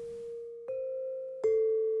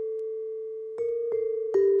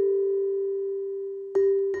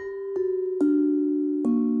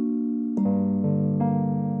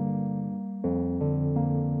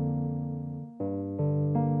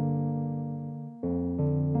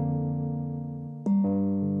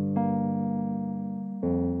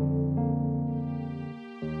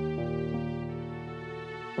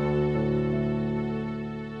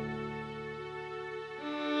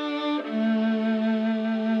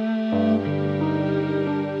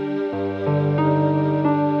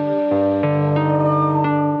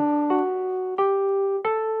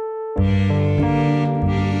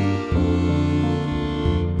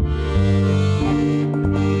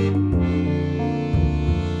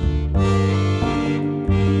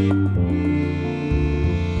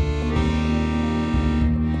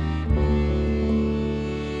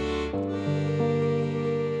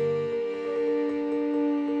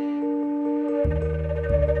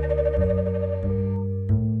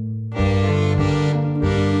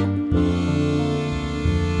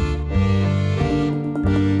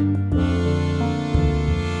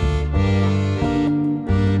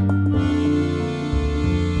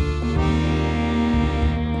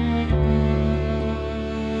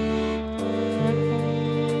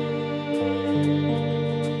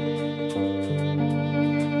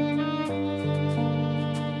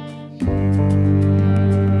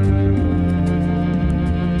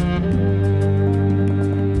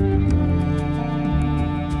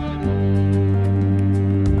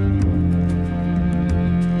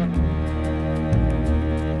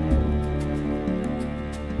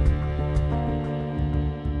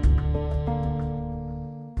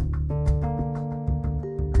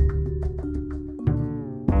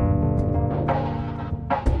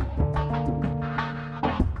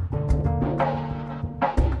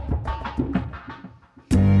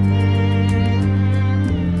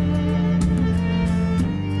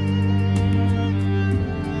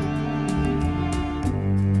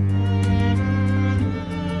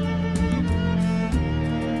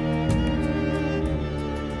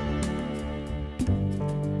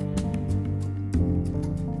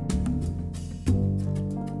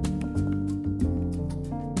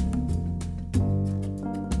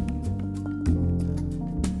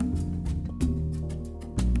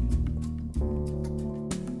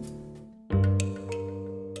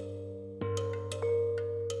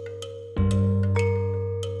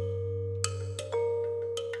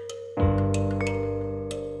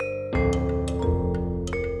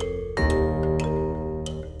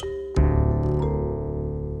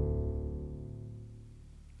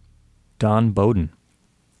 Don Bowden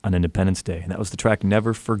on Independence Day, and that was the track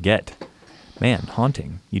 "Never Forget." Man,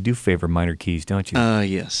 haunting. You do favor minor keys, don't you?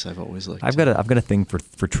 Yes, I've always liked. I've got a thing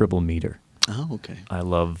for triple meter. Oh, okay. I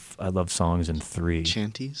love songs in 3.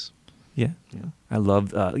 Chanties. Yeah. Yeah. I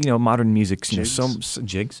love modern music. Jigs.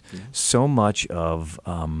 Jigs. Yeah. So much of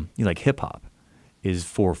like hip hop is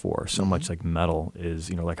 4/4. So much like metal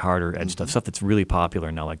is like harder edge stuff that's really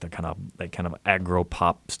popular now, like that kind of aggro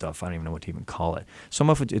pop stuff. I don't even know what to even call it.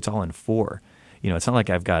 Some of it's all in 4. It's not like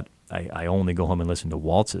I only go home and listen to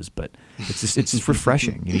waltzes, but it's just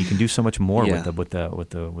refreshing. You can do so much more with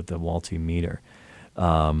the waltzy meter.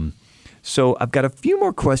 So I've got a few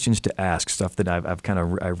more questions to ask, stuff that I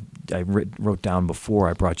wrote down before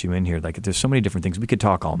I brought you in here. Like, there's so many different things. We could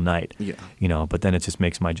talk all night, but then it just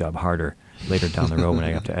makes my job harder later down the road when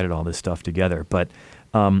I have to edit all this stuff together. But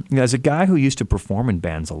as a guy who used to perform in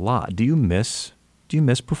bands a lot, do you miss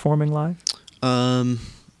performing live?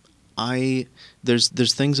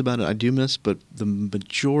 There's things about it I do miss, but the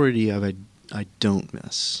majority of it I don't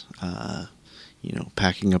miss.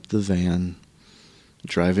 Packing up the van,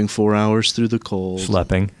 driving 4 hours through the cold.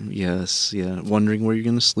 Schlepping. Yes, yeah. Wondering where you're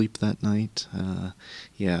going to sleep that night.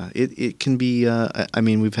 It can be,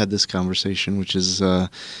 we've had this conversation, which is,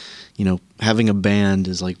 having a band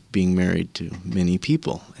is like being married to many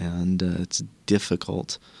people. And it's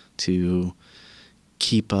difficult to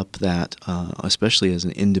keep up that, especially as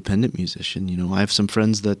an independent musician. I have some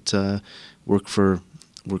friends that work for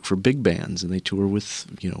big bands, and they tour with,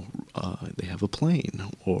 they have a plane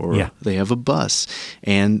or they have a bus,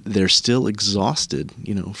 and they're still exhausted,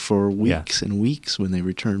 for weeks and weeks when they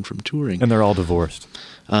return from touring. And they're all divorced.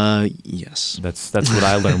 Yes. That's what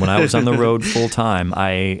I learned when I was on the road full time.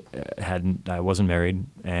 I wasn't married,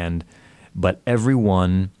 but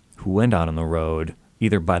everyone who went out on the road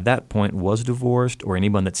either by that point was divorced, or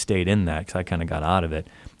anyone that stayed in that, because I kind of got out of it,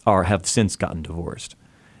 or have since gotten divorced.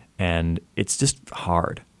 And it's just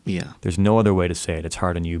hard. Yeah. There's no other way to say it. It's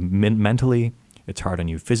hard on you mentally. It's hard on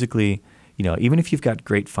you physically. Even if you've got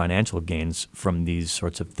great financial gains from these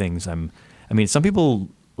sorts of things, some people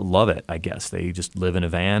love it, I guess. They just live in a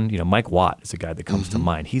van. Mike Watt is a guy that comes to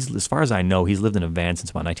mind. He's, as far as I know, he's lived in a van since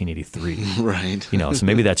about 1983. Right. So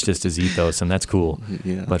maybe that's just his ethos, and that's cool.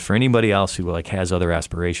 Yeah. But for anybody else who has other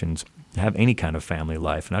aspirations, have any kind of family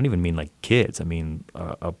life, and I don't even mean like kids. I mean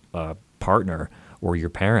a partner, or your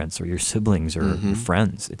parents, or your siblings, or your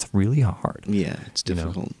friends. It's really hard. Yeah, it's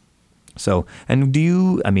difficult. So, and do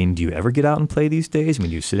you ever get out and play these days? Do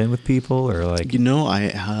you sit in with people, or like?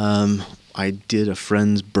 I did a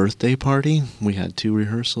friend's birthday party. We had 2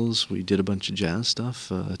 rehearsals. We did a bunch of jazz stuff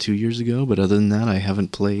 2 years ago, but other than that, I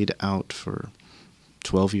haven't played out for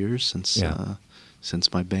 12 years since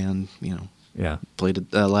my band, played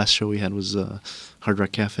it. Last show we had was Hard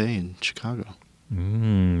Rock Cafe in Chicago.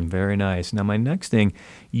 Very nice. Now, my next thing,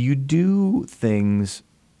 you do things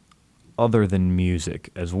other than music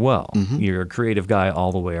as well. You're a creative guy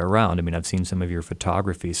all the way around. I've seen some of your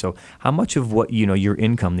photography. So how much of what, your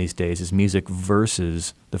income these days is music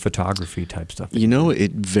versus the photography type stuff?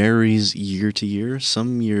 It varies year to year.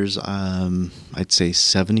 Some years, I'd say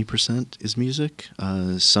 70% is music.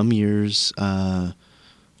 Some years, I've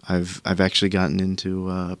actually gotten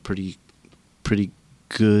into a pretty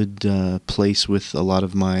good place with a lot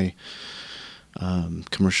of my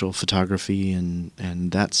commercial photography and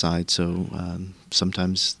that side. So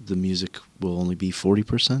sometimes the music will only be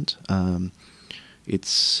 40%.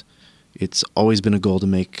 It's always been a goal to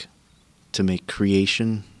make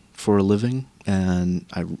creation for a living, and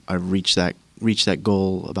I reached that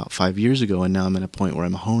goal about 5 years ago, and now I'm at a point where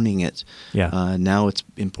I'm honing it. Yeah. Now it's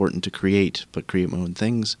important to create my own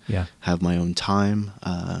things. Yeah. Have my own time.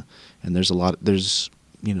 And there's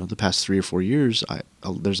the past 3 or 4 years,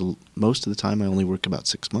 most of the time I only work about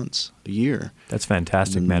 6 months, a year. That's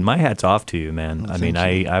fantastic, man. My hat's off to you, man. Well,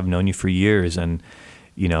 I've known you for years, and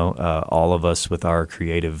all of us with our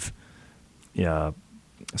creative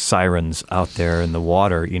sirens out there in the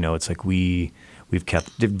water, it's like we've kept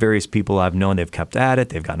various people I've known. They've kept at it.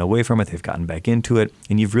 They've gotten away from it. They've gotten back into it,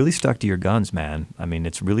 and you've really stuck to your guns, man.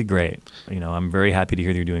 It's really great. I'm very happy to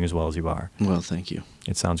hear that you're doing as well as you are. Well, thank you.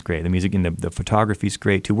 It sounds great. The music and the photography is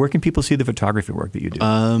great too. Where can people see the photography work that you do?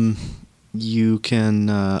 You can.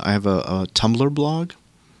 I have a Tumblr blog,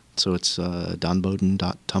 so it's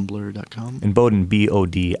donbowden.tumblr.com. And Bowden,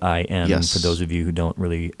 B-O-D-I-N. Yes. For those of you who don't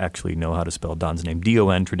really actually know how to spell Don's name,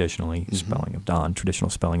 D-O-N traditionally, spelling of Don, traditional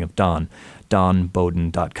spelling of Don.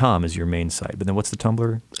 donbowden.com is your main site. But then what's the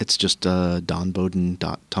Tumblr? It's just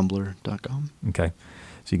donbowden.tumblr.com. Okay.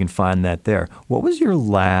 So you can find that there. What was your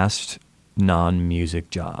last non-music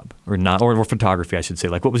job? Or photography, I should say.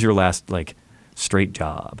 Like, what was your last, straight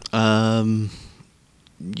job?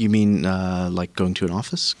 You mean like going to an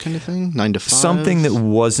office kind of thing, 9 to 5? Something that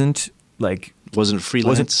wasn't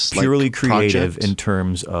freelance, wasn't purely like creative project? in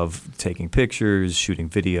terms of taking pictures, shooting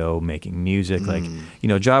video, making music. Like,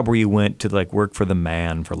 a job where you went to like work for the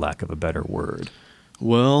man, for lack of a better word.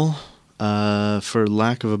 Well, for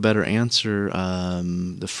lack of a better answer,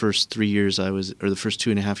 the first 3 years the first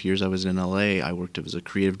 2.5 years I was in LA, I worked as a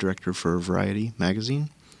creative director for Variety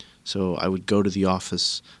magazine. So I would go to the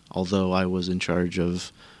office, although I was in charge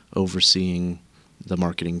of overseeing the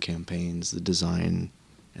marketing campaigns, the design,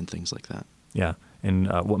 and things like that. Yeah. And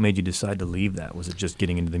what made you decide to leave that? Was it just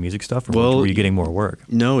getting into the music stuff, or Well, were you getting more work?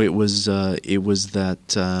 No, it was to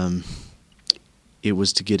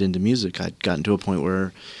get into music. I'd gotten to a point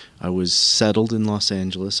where I was settled in Los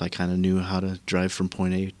Angeles. I kind of knew how to drive from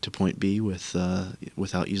point A to point B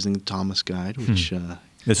without using the Thomas Guide, which...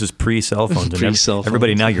 This is pre-cell phones. Pre-cell phones.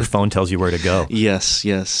 Everybody now, your phone tells you where to go. Yes,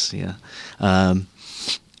 yeah.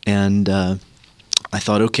 And I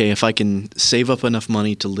thought, okay, if I can save up enough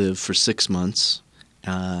money to live for 6 months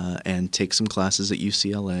and take some classes at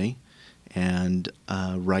UCLA and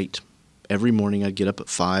write every morning. I'd get up at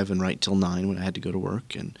 5 and write till 9 when I had to go to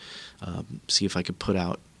work, and see if I could put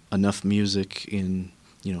out enough music in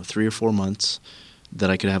 3 or 4 months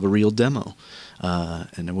that I could have a real demo.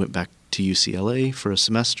 And I went back to UCLA for a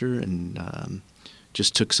semester and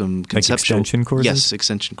just took some conceptual... Like extension courses? Yes,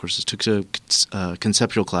 extension courses. Took a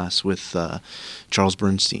conceptual class with Charles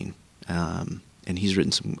Bernstein. And he's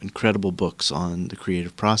written some incredible books on the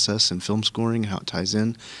creative process and film scoring, how it ties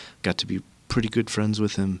in. Got to be pretty good friends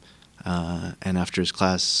with him. And after his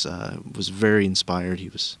class, was very inspired. He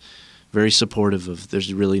was very supportive of,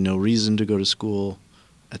 there's really no reason to go to school.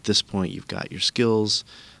 At this point, you've got your skills.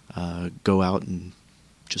 Go out and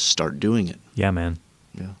just start doing it. Yeah, man.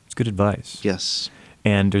 Yeah. It's good advice. Yes.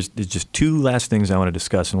 And there's just two last things I want to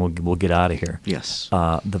discuss, and we'll get out of here. Yes.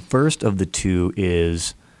 The first of the two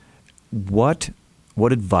is what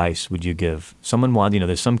advice would you give? Someone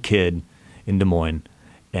there's some kid in Des Moines,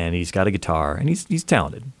 and he's got a guitar, and he's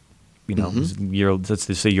talented. Let's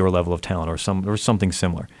just say your level of talent, or something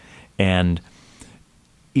similar, and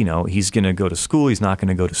he's going to go to school. He's not going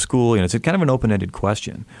to go to school. It's a kind of an open-ended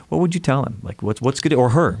question. What would you tell him? Like, what's good, or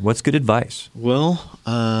her? What's good advice? Well,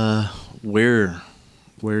 where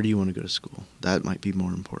do you want to go to school? That might be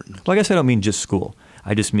more important. Well, I guess I don't mean just school.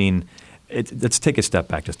 I just mean, let's take a step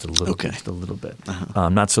back just a little Okay. bit. Just a little bit. Uh-huh.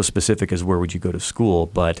 Not so specific as where would you go to school,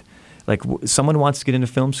 but like someone wants to get into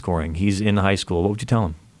film scoring. He's in high school. What would you tell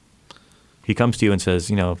him? He comes to you and says,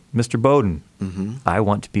 Mr. Bowden, I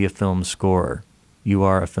want to be a film scorer. You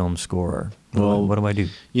are a film scorer. What do I do?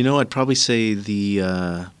 I'd probably say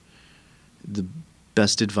the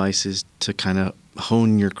best advice is to kind of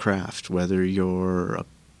hone your craft, whether you're a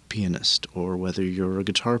pianist or whether you're a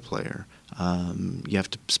guitar player. You have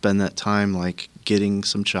to spend that time like getting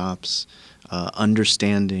some chops,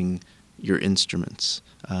 understanding your instruments.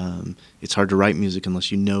 It's hard to write music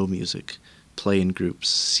unless you know music. Play in groups,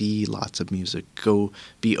 see lots of music, go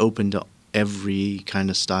be open to every kind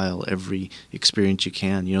of style, every experience you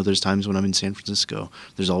can. There's times when I'm in San Francisco,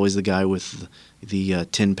 there's always the guy with the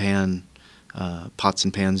tin pan, pots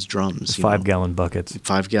and pans drums. 5-gallon buckets.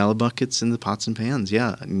 5-gallon buckets and the pots and pans,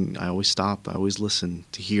 yeah. And I always stop, I always listen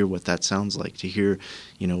to hear what that sounds like, to hear,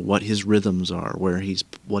 what his rhythms are, what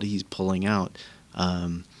he's pulling out.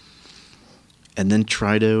 And then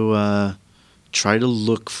try to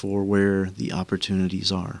look for where the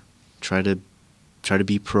opportunities are. Try to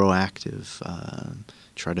be proactive.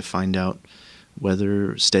 Try to find out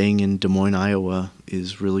whether staying in Des Moines, Iowa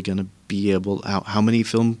is really going to be how many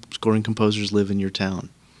film scoring composers live in your town.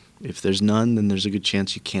 If there's none, then there's a good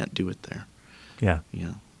chance you can't do it there. Yeah.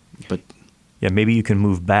 But yeah, maybe you can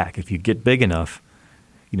move back. If you get big enough,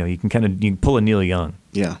 you can pull a Neil Young.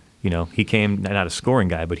 Yeah. He came, not a scoring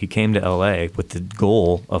guy, but he came to LA with the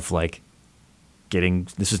goal of like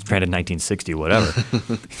this is granted 1960, whatever.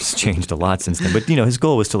 It's changed a lot since then. But, his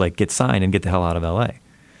goal was to like get signed and get the hell out of LA.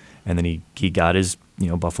 And then he got his,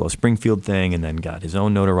 Buffalo Springfield thing, and then got his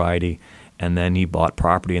own notoriety. And then he bought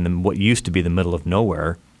property in what used to be the middle of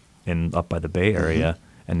nowhere up by the Bay Area.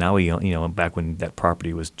 And now he, back when that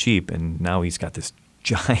property was cheap, and now he's got this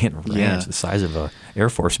giant ranch the size of a Air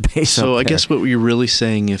Force base. So I there. guess what you're really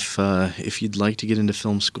saying, if you'd like to get into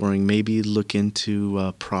film scoring, maybe look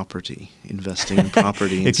into property, investing in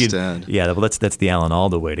property instead. Well, that's the Alan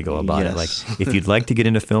Alda way to go about it. Like, if you'd like to get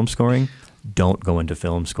into film scoring, don't go into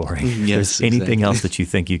film scoring. If there's anything else that you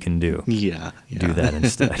think you can do, do that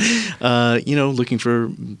instead. Looking for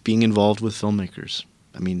being involved with filmmakers.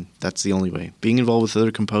 I mean, that's the only way. Being involved with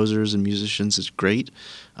other composers and musicians is great.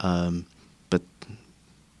 But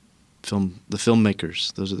the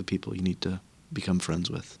filmmakers. Those are the people you need to become friends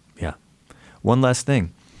with. Yeah. One last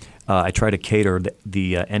thing. I try to cater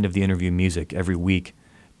the end of the interview music every week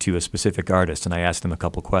to a specific artist, and I ask them a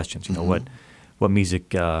couple questions. You know, what music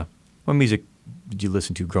did you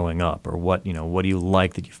listen to growing up, or what do you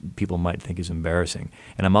like that people might think is embarrassing?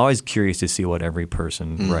 And I'm always curious to see what every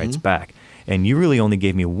person writes back. And you really only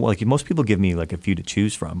gave me one. Like most people give me like a few to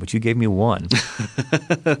choose from, but you gave me one,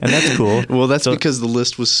 and that's cool. Well, that's because the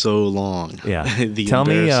list was so long. Yeah. Tell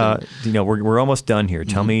me, we're almost done here.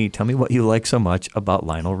 Tell me what you like so much about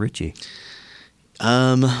Lionel Richie.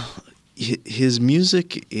 His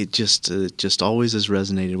music, it just always has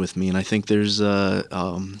resonated with me, and I think there's a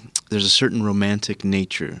certain romantic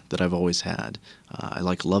nature that I've always had. I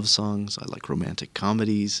like love songs. I like romantic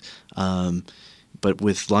comedies. But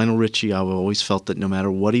with Lionel Richie, I've always felt that no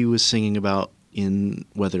matter what he was singing about,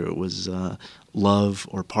 whether it was love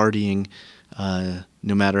or partying, no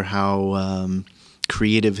matter how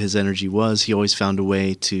creative his energy was, he's always found a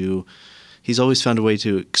way to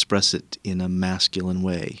express it in a masculine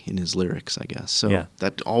way in his lyrics, I guess. So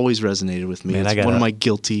that always resonated with me. It's one of my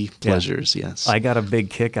guilty pleasures, yes. I got a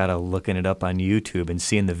big kick out of looking it up on YouTube and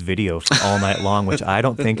seeing the video all night long, which I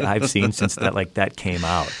don't think I've seen since that came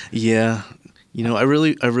out. Yeah. I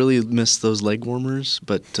really miss those leg warmers,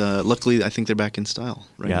 but luckily I think they're back in style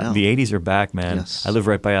now. Yeah, the 80s are back, man. Yes. I live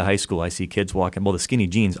right by a high school. I see kids walking, the skinny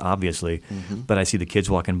jeans, obviously, but I see the kids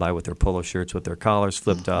walking by with their polo shirts with their collars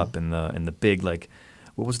flipped up and the big, like,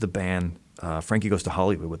 what was the band? Frankie Goes to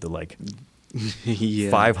Hollywood with the, like,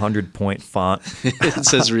 500-point font. It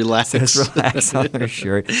says relax. It says relax on their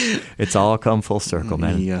shirt. It's all come full circle,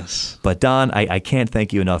 man. Yes. But Don, I can't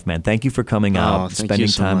thank you enough, man. Thank you for coming out, spending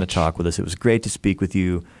time to talk with us. It was great to speak with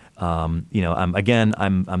you. I'm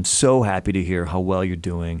so happy to hear how well you're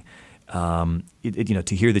doing. To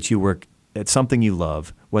hear that you work at something you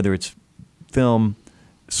love, whether it's film,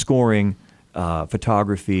 scoring,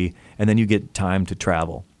 photography, and then you get time to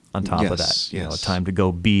travel. On top of that, time to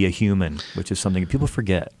go be a human, which is something people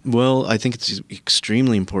forget. Well, I think it's an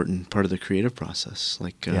extremely important part of the creative process.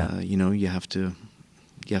 Like, you have to,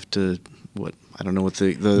 what, I don't know what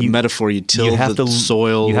the metaphor, you till the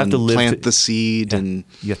soil, you have to plant the seed, and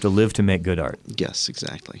you have to live to make good art. Yes,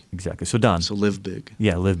 exactly. Exactly. So, Don. So live big.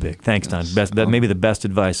 Yeah, live big. Thanks, Don. Maybe the best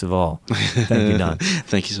advice of all. Thank you, Don.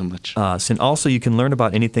 Thank you so much. And also, you can learn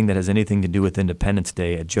about anything that has anything to do with Independence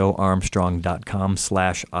Day at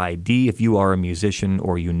joearmstrong.com/ID. If you are a musician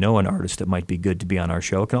or you know an artist that might be good to be on our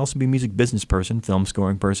show, it can also be a music business person, film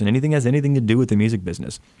scoring person, anything that has anything to do with the music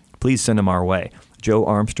business. Please send them our way.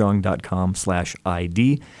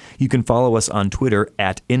 joearmstrong.com/ID. You can follow us on Twitter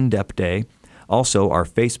at IndepDay. Also, our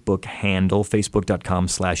Facebook handle,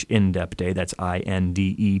 facebook.com/IndepDay. That's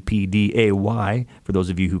INDEPDAY, for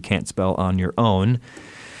those of you who can't spell on your own.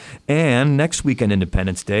 And next week on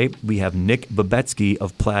Independence Day, we have Nick Babetsky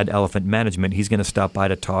of Plaid Elephant Management. He's going to stop by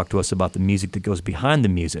to talk to us about the music that goes behind the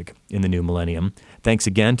music in the new millennium. Thanks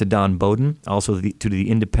again to Don Bowden, also to the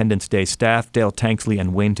Independence Day staff, Dale Tanksley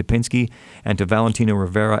and Wayne Topinski, and to Valentino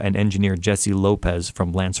Rivera and engineer Jesse Lopez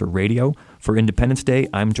from Lancer Radio. For Independence Day,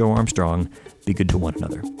 I'm Joe Armstrong. Be good to one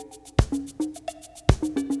another.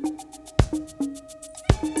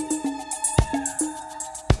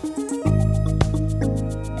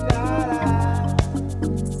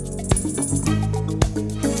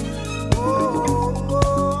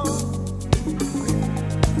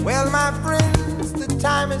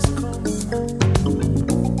 Time has come.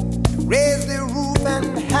 Raise the roof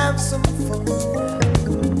and have some fun.